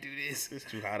 I can't do this. It's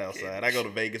too hot outside. I go to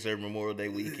Vegas every Memorial Day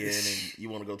weekend, and you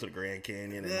want to go to the Grand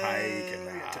Canyon and hike, and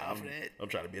I got time for that. I'm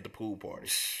trying to be at the pool party.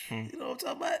 You know what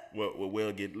I'm talking about? Well,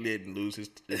 Will get lit and lose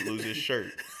his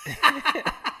shirt.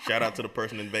 Shout out to the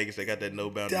person in Vegas that got that no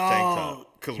boundary tank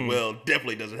top, because Will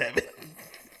definitely doesn't have it.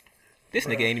 This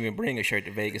nigga ain't even bring a shirt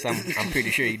to Vegas. I'm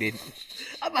pretty sure he didn't.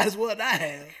 I might as well not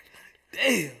have.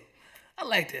 Damn. I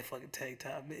like that fucking tank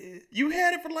top, man. You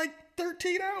had it for like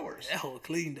 13 hours. That whole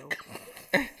clean though.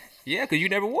 Yeah, because you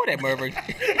never wore that motherfucker.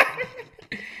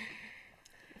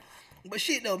 But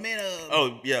shit though, man.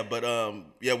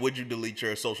 Would you delete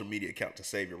your social media account to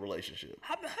save your relationship?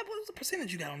 What was the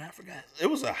percentage you got on that? I forgot. It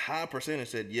was a high percentage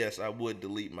said yes, I would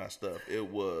delete my stuff. It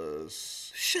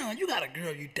was Sean, you got a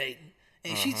girl you dating,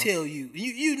 and she tell you,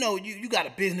 you know, you got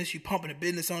a business, you pumping a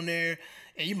business on there,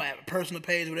 and you might have a personal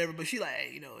page or whatever, but she like,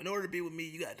 hey, you know, in order to be with me,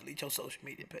 you got to delete your social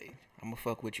media page. I'm going to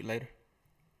fuck with you later.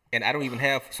 And I don't even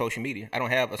have social media. I don't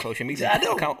have a social media I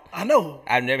know. account. I know.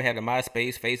 I've never had a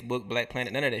MySpace, Facebook, Black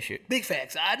Planet, none of that shit. Big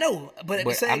facts. I know. But at the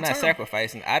But same I'm not time,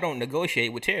 sacrificing. I don't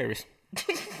negotiate with terrorists.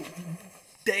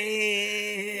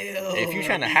 damn. If you're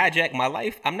trying to hijack my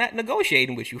life, I'm not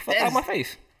negotiating with you. Fuck out my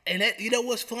face. And that, you know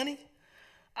what's funny?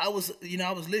 I was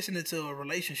listening to a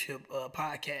relationship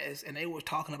podcast, and they were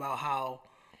talking about how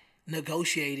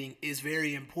negotiating is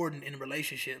very important in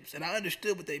relationships, and I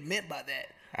understood what they meant by that.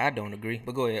 I don't agree.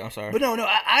 But go ahead. I'm sorry. But no,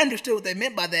 I understood what they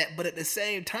meant by that. But at the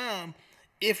same time,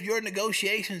 if your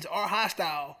negotiations are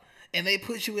hostile and they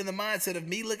put you in the mindset of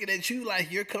me looking at you like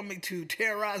you're coming to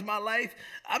terrorize my life,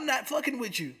 I'm not fucking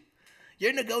with you.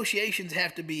 Your negotiations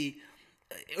have to be,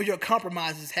 or your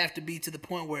compromises have to be to the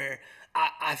point where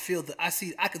I feel that I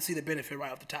can see the benefit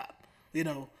right off the top, you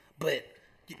know. But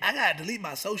I gotta delete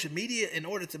my social media in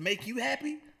order to make you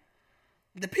happy.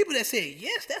 The people that say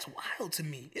yes, that's wild to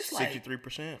me. It's like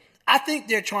 63%. I think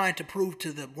they're trying to prove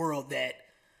to the world that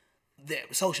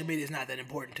social media is not that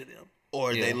important to them.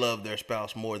 Or they love their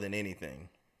spouse more than anything.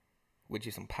 Which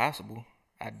is impossible.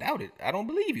 I doubt it. I don't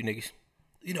believe you niggas.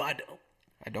 You know, I don't.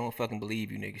 I don't fucking believe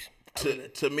you niggas.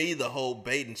 To me, the whole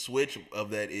bait and switch of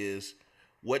that is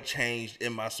what changed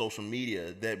in my social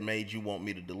media that made you want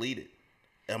me to delete it?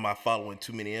 Am I following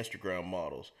too many Instagram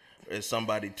models? Is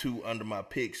somebody too under my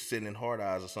pics sending hard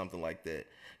eyes or something like that?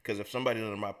 Because if somebody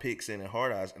under my pics sending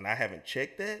hard eyes and I haven't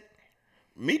checked that,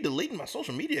 me deleting my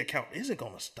social media account isn't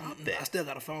going to stop that. I still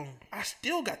got a phone. I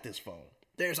still got this phone.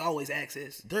 There's always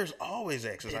access. There's always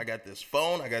access. I got this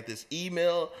phone. I got this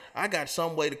email. I got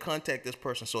some way to contact this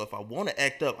person. So if I want to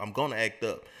act up, I'm going to act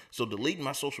up. So deleting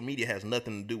my social media has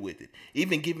nothing to do with it.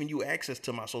 Even giving you access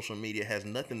to my social media has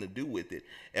nothing to do with it.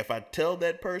 If I tell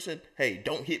that person, hey,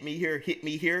 don't hit me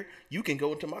here, you can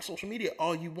go into my social media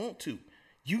all you want to.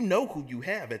 You know who you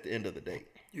have at the end of the day.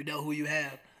 You know who you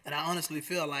have. And I honestly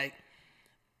feel like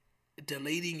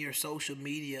deleting your social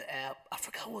media app. I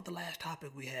forgot what the last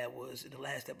topic we had was in the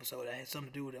last episode. I had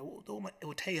something to do with it. It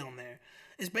would Tay on there.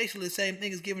 It's basically the same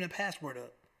thing as giving a password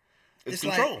up. It's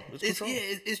control. Like, it's control.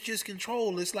 It's just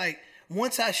control. It's like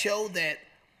once I show that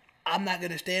I'm not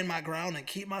gonna stand my ground and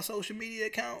keep my social media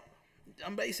account,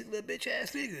 I'm basically a bitch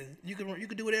ass nigga. You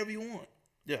can do whatever you want.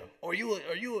 Yeah. Or you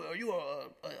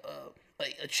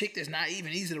a chick that's not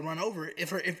even easy to run over.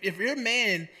 If your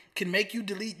man can make you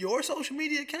delete your social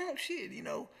media account, shit, he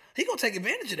gonna take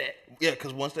advantage of that. Yeah,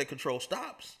 because once that control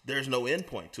stops, there's no end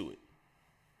point to it.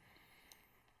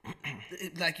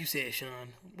 Like you said,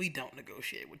 Sean, we don't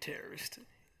negotiate with terrorists.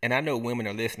 And I know women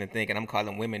are listening thinking I'm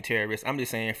calling women terrorists. I'm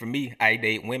just saying, for me, I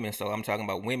date women, so I'm talking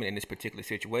about women in this particular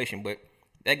situation. But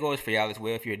that goes for y'all as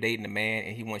well. If you're dating a man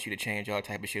and he wants you to change all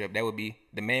type of shit up,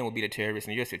 the man would be the terrorist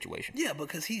in your situation. Yeah,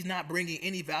 because he's not bringing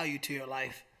any value to your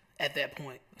life at that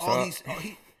point. Go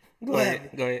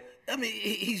ahead. I mean,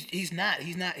 he's not.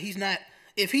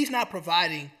 If he's not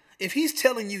providing, if he's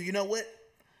telling you, you know what?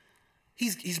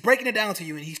 He's breaking it down to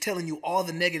you, and he's telling you all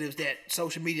the negatives that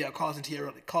social media are causing to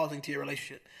your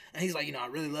relationship. And he's like, I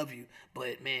really love you,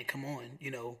 but man, come on,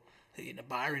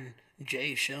 Byron,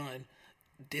 Jay, Sean,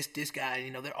 this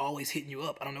guy, they're always hitting you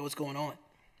up. I don't know what's going on.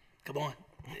 Come on,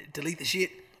 delete the shit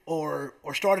or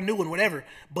start a new one, whatever.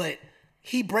 But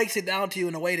he breaks it down to you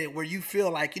in a way that where you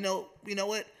feel like, you know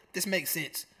what, this makes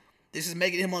sense. This is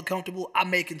making him uncomfortable. I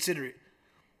may consider it.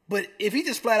 But if he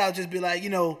just flat out just be like,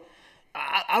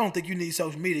 I don't think you need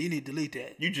social media. You need to delete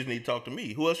that. You just need to talk to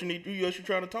me. Who else you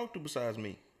trying to talk to besides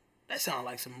me? That sounds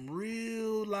like some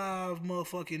real live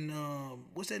motherfucking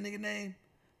what's that nigga name?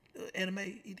 Anime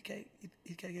Eat the Cake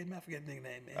game. I forget the nigga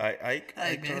name, man. Ike man,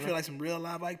 I Turner. feel like some real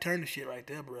live Ike Turner shit right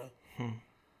there, bro.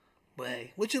 But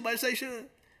hey, what you about to say, Sean?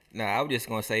 Nah, I was just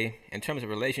gonna say, in terms of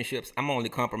relationships, I'm only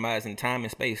compromising time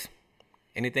and space.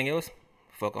 Anything else?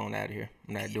 Fuck on out of here.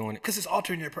 I'm not doing it. Because it's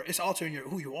altering your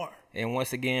who you are. And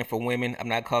once again, for women, I'm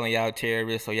not calling y'all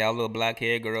terrorists, so y'all little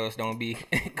black-haired girls don't be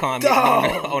commenting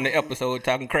on the episode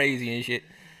talking crazy and shit.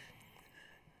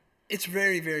 It's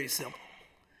very, very simple.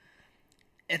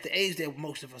 At the age that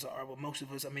most of us are,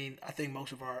 I think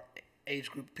most of our age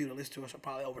group of people that listen to us are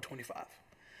probably over 25.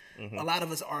 Mm-hmm. A lot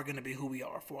of us are going to be who we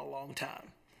are for a long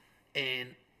time.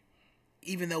 And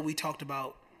even though we talked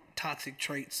about toxic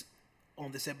traits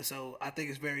on this episode, I think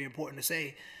it's very important to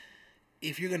say,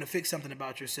 if you're going to fix something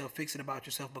about yourself, fix it about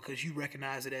yourself because you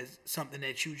recognize it as something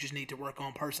that you just need to work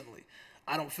on personally.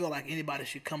 I don't feel like anybody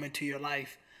should come into your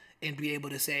life and be able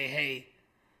to say, hey,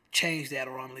 change that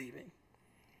or I'm leaving.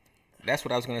 That's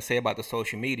what I was going to say about the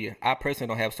social media. I personally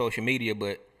don't have social media,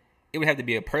 but it would have to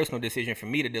be a personal decision for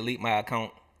me to delete my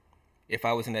account if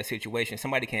I was in that situation.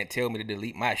 Somebody can't tell me to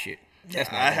delete my shit.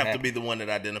 That's not I have happen. to be the one that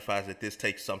identifies that this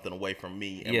takes something away from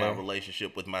me and my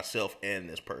relationship with myself and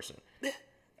this person. Yeah.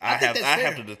 I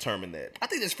have to determine that. I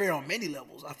think that's fair on many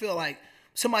levels. I feel like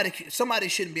somebody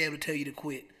shouldn't be able to tell you to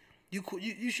quit. You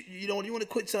want to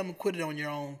quit something, quit it on your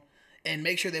own, and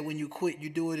make sure that when you quit, you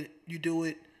do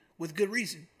it with good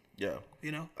reason. Yeah.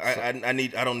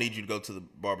 I don't need you to go to the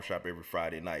barbershop every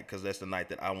Friday night because that's the night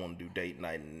that I want to do date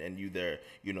night and you there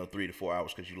 3 to 4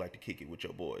 hours because you like to kick it with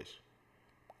your boys.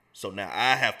 So now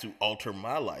I have to alter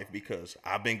my life because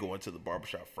I've been going to the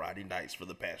barbershop Friday nights for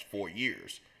the past 4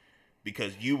 years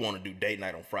because you want to do date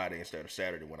night on Friday instead of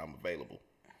Saturday when I'm available.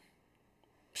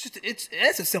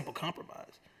 That's a simple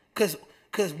compromise.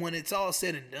 Because when it's all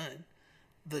said and done,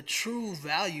 the true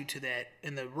value to that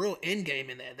and the real end game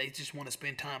in that, they just want to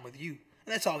spend time with you.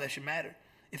 And that's all that should matter.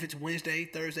 If it's Wednesday,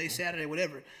 Thursday, Saturday,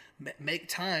 whatever, make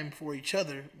time for each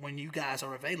other when you guys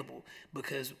are available.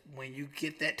 Because when you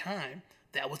get that time,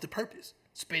 that was the purpose.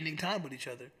 Spending time with each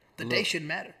other. The day shouldn't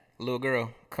matter. Little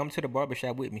girl, come to the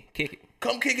barbershop with me. Kick it.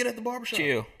 Come kick it at the barbershop.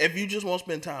 Chill. If you just want to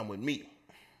spend time with me.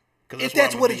 If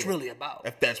that's what it's really about.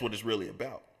 If that's what it's really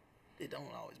about. It don't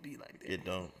always be like that. It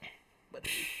don't. But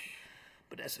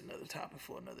that's another topic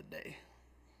for another day.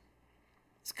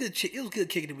 It's good. It was good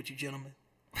kicking it with you, gentlemen.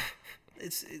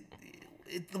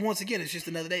 Once again, it's just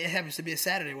another day. It happens to be a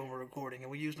Saturday when we're recording,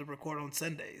 and we usually record on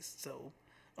Sundays. So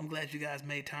I'm glad you guys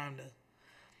made time to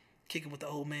kick it with the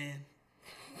old man.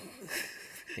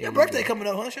 Your birthday coming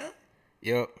up, huh, Sean?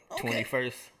 Yep, Okay.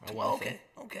 21st. I want to say.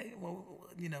 Okay. Well,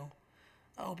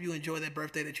 I hope you enjoy that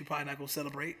birthday that you're probably not gonna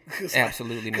celebrate.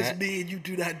 Absolutely not. Because me and you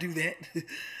do not do that.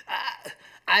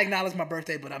 I acknowledge my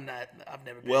birthday, but I've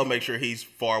never been. Well, make sure he's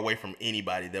far away from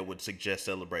anybody that would suggest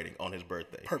celebrating on his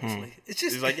birthday. Purposely. It's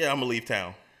just He's like, yeah, I'm gonna leave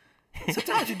town.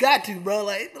 sometimes you got to, bro.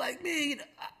 Like man, you know,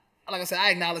 like I said,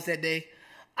 I acknowledge that day.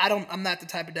 I'm not the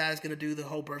type of guy that's gonna do the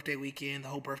whole birthday weekend, the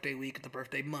whole birthday week, and the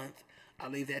birthday month. I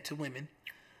leave that to women.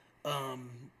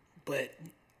 But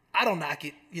I don't knock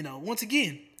it. You know, once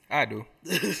again, I do.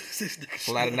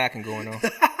 A lot of knocking going on.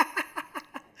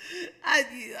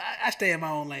 I stay in my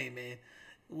own lane, man.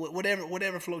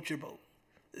 Whatever floats your boat.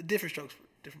 Different strokes for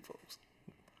different folks.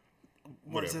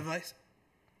 What is advice?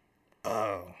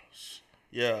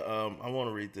 Yeah, I want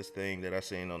to read this thing that I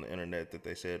seen on the internet that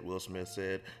they said Will Smith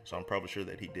said. So I'm probably sure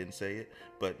that he didn't say it,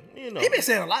 but you know, He been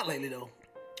saying a lot lately, though.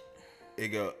 it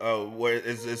go where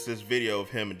it's this video of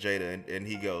him and Jada, and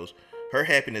he goes, her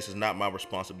happiness is not my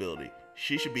responsibility.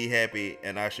 She should be happy,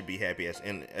 and I should be happy as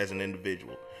an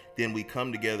individual. Then we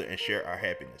come together and share our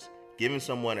happiness. Giving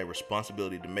someone a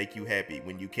responsibility to make you happy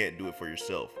when you can't do it for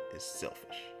yourself is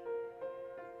selfish.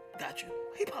 Got you.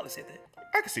 He probably said that.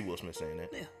 I can see Will Smith saying that.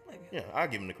 Yeah. Maybe. Yeah, I'll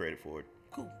give him the credit for it.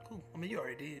 Cool. I mean, you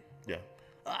already did. Yeah.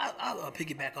 I'll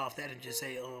piggyback off that and just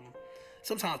say,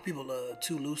 sometimes people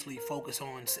too loosely focus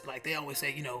on, like they always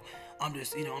say, you know, I'm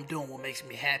just, you know, I'm doing what makes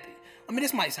me happy. I mean,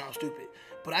 this might sound stupid,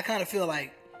 but I kind of feel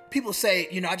like people say,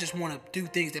 you know, I just want to do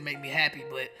things that make me happy,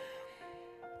 but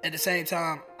at the same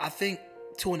time, I think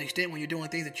to an extent when you're doing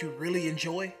things that you really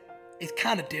enjoy, it's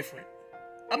kind of different.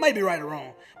 I might be right or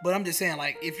wrong, but I'm just saying,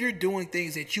 like, if you're doing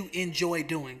things that you enjoy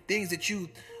doing, things that you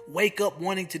wake up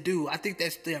wanting to do, I think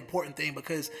that's the important thing,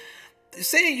 because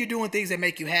saying you're doing things that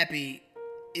make you happy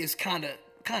is kind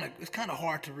of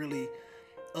hard to really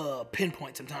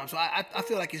pinpoint sometimes. So I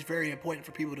feel like it's very important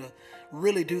for people to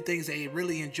really do things they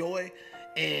really enjoy,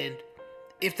 and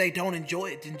if they don't enjoy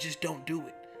it, then just don't do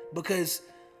it. Because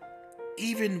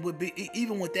even with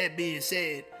that being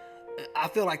said, I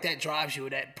feel like that drives you,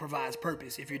 that provides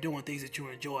purpose if you're doing things that you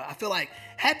enjoy. I feel like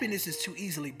happiness is too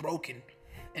easily broken,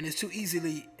 and it's too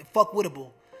easily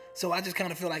fuck-wittable. So I just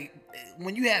kind of feel like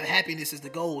when you have happiness as the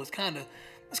goal, it's kind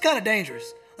of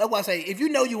dangerous. That's why I say, if you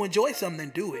know you enjoy something,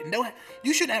 then do it. No,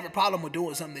 you shouldn't have a problem with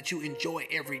doing something that you enjoy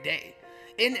every day.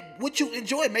 And what you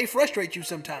enjoy may frustrate you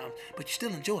sometimes, but you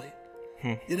still enjoy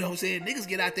it. You know what I'm saying? Niggas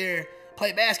get out there,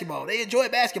 play basketball. They enjoy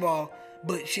basketball,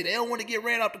 but shit, they don't want to get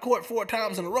ran off the court 4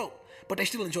 times in a row. But they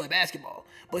still enjoy basketball.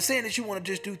 But saying that you want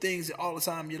to just do things all the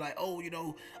time, you're like, oh, you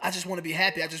know, I just want to be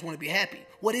happy. I just want to be happy.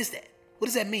 What is that? What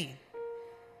does that mean?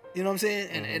 You know what I'm saying?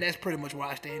 And that's pretty much where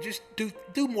I stand. Just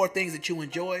do more things that you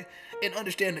enjoy and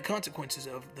understand the consequences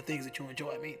of the things that you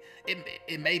enjoy. I mean,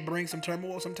 it may bring some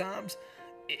turmoil sometimes.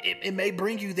 It may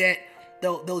bring you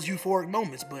those euphoric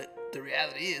moments. But the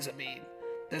reality is, I mean,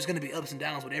 there's going to be ups and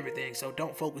downs with everything. So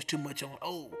don't focus too much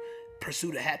on,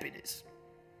 pursuit of happiness.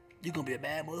 You're going to be a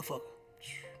bad motherfucker.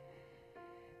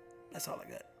 That's all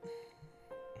I got.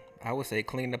 I would say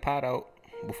clean the pot out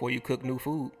before you cook new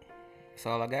food. That's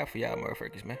all I got for y'all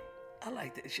motherfuckers, man. I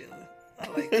like that, Sean. I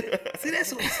like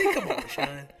that. Come on,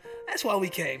 Sean. That's why we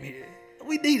came here.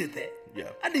 We needed that.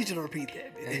 Yeah. I need you to repeat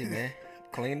that, man. Hey, man.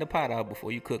 Clean the pot out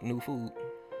before you cook new food.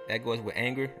 That goes with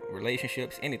anger,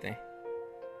 relationships, anything.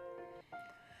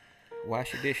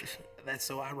 Wash your dishes. That's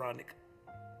so ironic.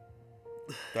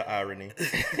 The irony.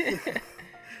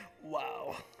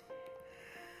 Wow.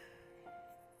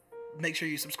 Make sure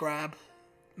you subscribe.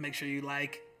 Make sure you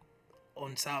like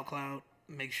on SoundCloud.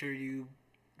 Make sure you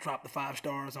drop the 5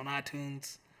 stars on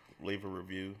iTunes. Leave a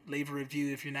review. Leave a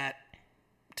review if you're not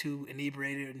too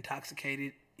inebriated or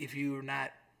intoxicated. If you are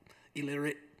not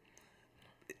illiterate.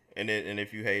 And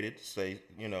if you hate it, say,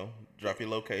 you know, drop your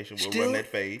location. We'll run that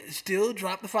fade. Still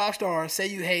drop the 5 stars. Say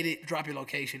you hate it. Drop your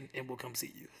location, and we'll come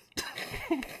see you.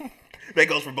 That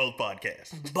goes for both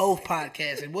podcasts. Both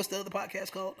podcasts. And what's the other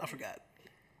podcast called? I forgot.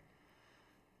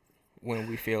 When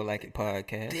We Feel Like It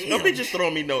podcast. Damn. Don't be just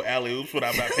throwing me no alley-oops when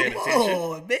I'm not paying attention.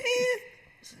 Oh, man.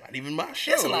 It's not even my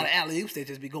show. There's a lot of alley-oops that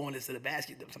just be going into the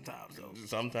basket sometimes, though.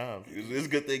 Sometimes. It's a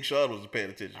good thing Sean was paying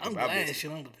attention. I'm glad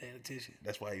Sean was paying attention.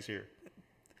 That's why he's here.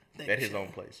 Thank At you, his Sean. own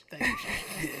place. Thank you,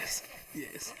 Sean.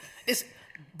 Yes. It's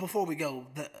before we go,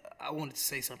 I wanted to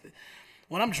say something.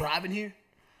 When I'm driving here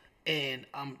and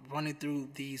I'm running through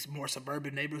these more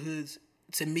suburban neighborhoods,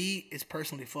 to me, it's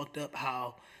personally fucked up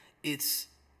how it's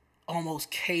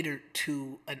almost catered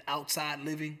to an outside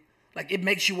living. Like, it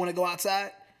makes you want to go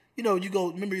outside. You know, you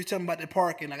go, remember you were talking about that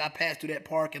park, and like I passed through that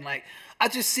park, and like I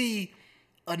just see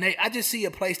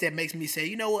a place that makes me say,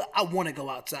 you know what, I want to go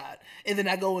outside. And then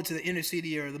I go into the inner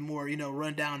city or the more, you know,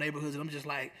 run down neighborhoods, and I'm just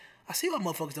like, I see why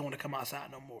motherfuckers don't want to come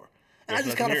outside no more. And I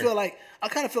just kind of feel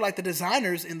like the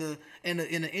designers and the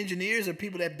engineers and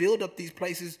people that build up these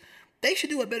places, they should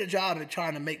do a better job at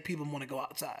trying to make people want to go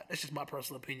outside. That's just my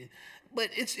personal opinion. But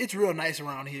it's real nice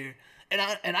around here, and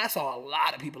I saw a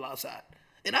lot of people outside.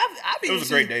 And it was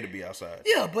a great day to be outside.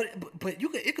 Yeah, but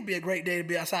it could be a great day to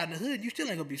be outside in the hood. You still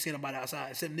ain't gonna be seeing nobody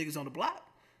outside except niggas on the block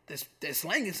that's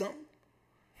slanging something.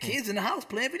 Kids in the house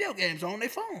playing video games on their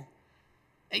phone.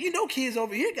 And you know kids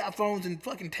over here got phones and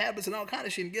fucking tablets and all kind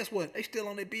of shit. And guess what? They still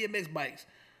on their BMX bikes.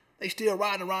 They still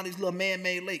riding around these little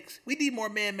man-made lakes. We need more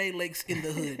man-made lakes in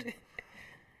the hood.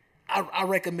 I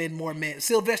recommend more man.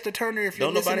 Sylvester Turner, if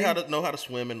you're listening. Don't nobody know how to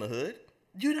swim in the hood?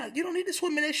 You don't need to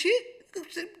swim in that shit.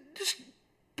 Just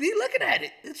be looking at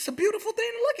it. It's a beautiful thing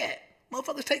to look at.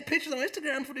 Motherfuckers take pictures on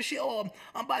Instagram for this shit. Oh,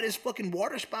 I'm by this fucking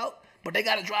water spout, but they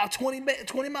got to drive 20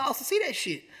 miles to see that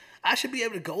shit. I should be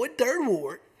able to go in 3rd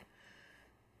Ward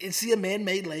and see a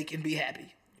man-made lake and be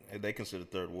happy. And they consider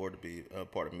 3rd Ward to be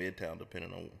part of Midtown,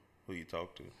 depending on who you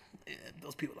talk to. Yeah,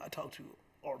 those people I talk to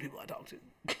are people I talk to.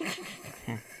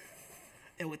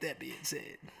 And with that being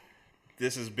said,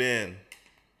 this has been.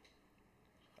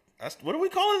 What do we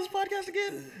call this podcast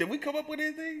again? Did we come up with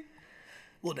anything?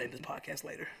 We'll name this podcast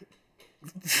later.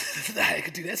 I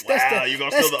could do that. Wow, you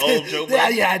gonna steal the old Joe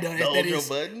Budden? Yeah, I know. The old Joe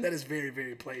Budden? That is very,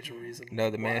 very plagiarism.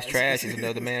 Another man's trash is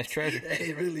another man's treasure.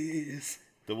 It really is.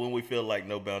 The When We Feel Like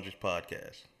No Boundaries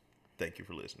podcast. Thank you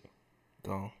for listening.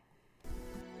 Go on.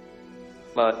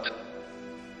 But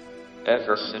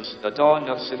ever since the dawn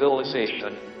of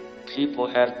civilization, people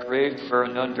have craved for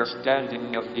an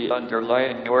understanding of the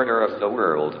underlying order of the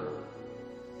world.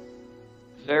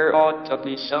 There ought to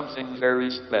be something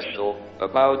very special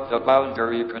about the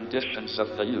boundary conditions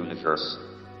of the universe.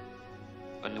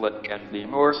 And what can be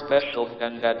more special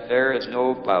than that there is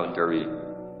no boundary?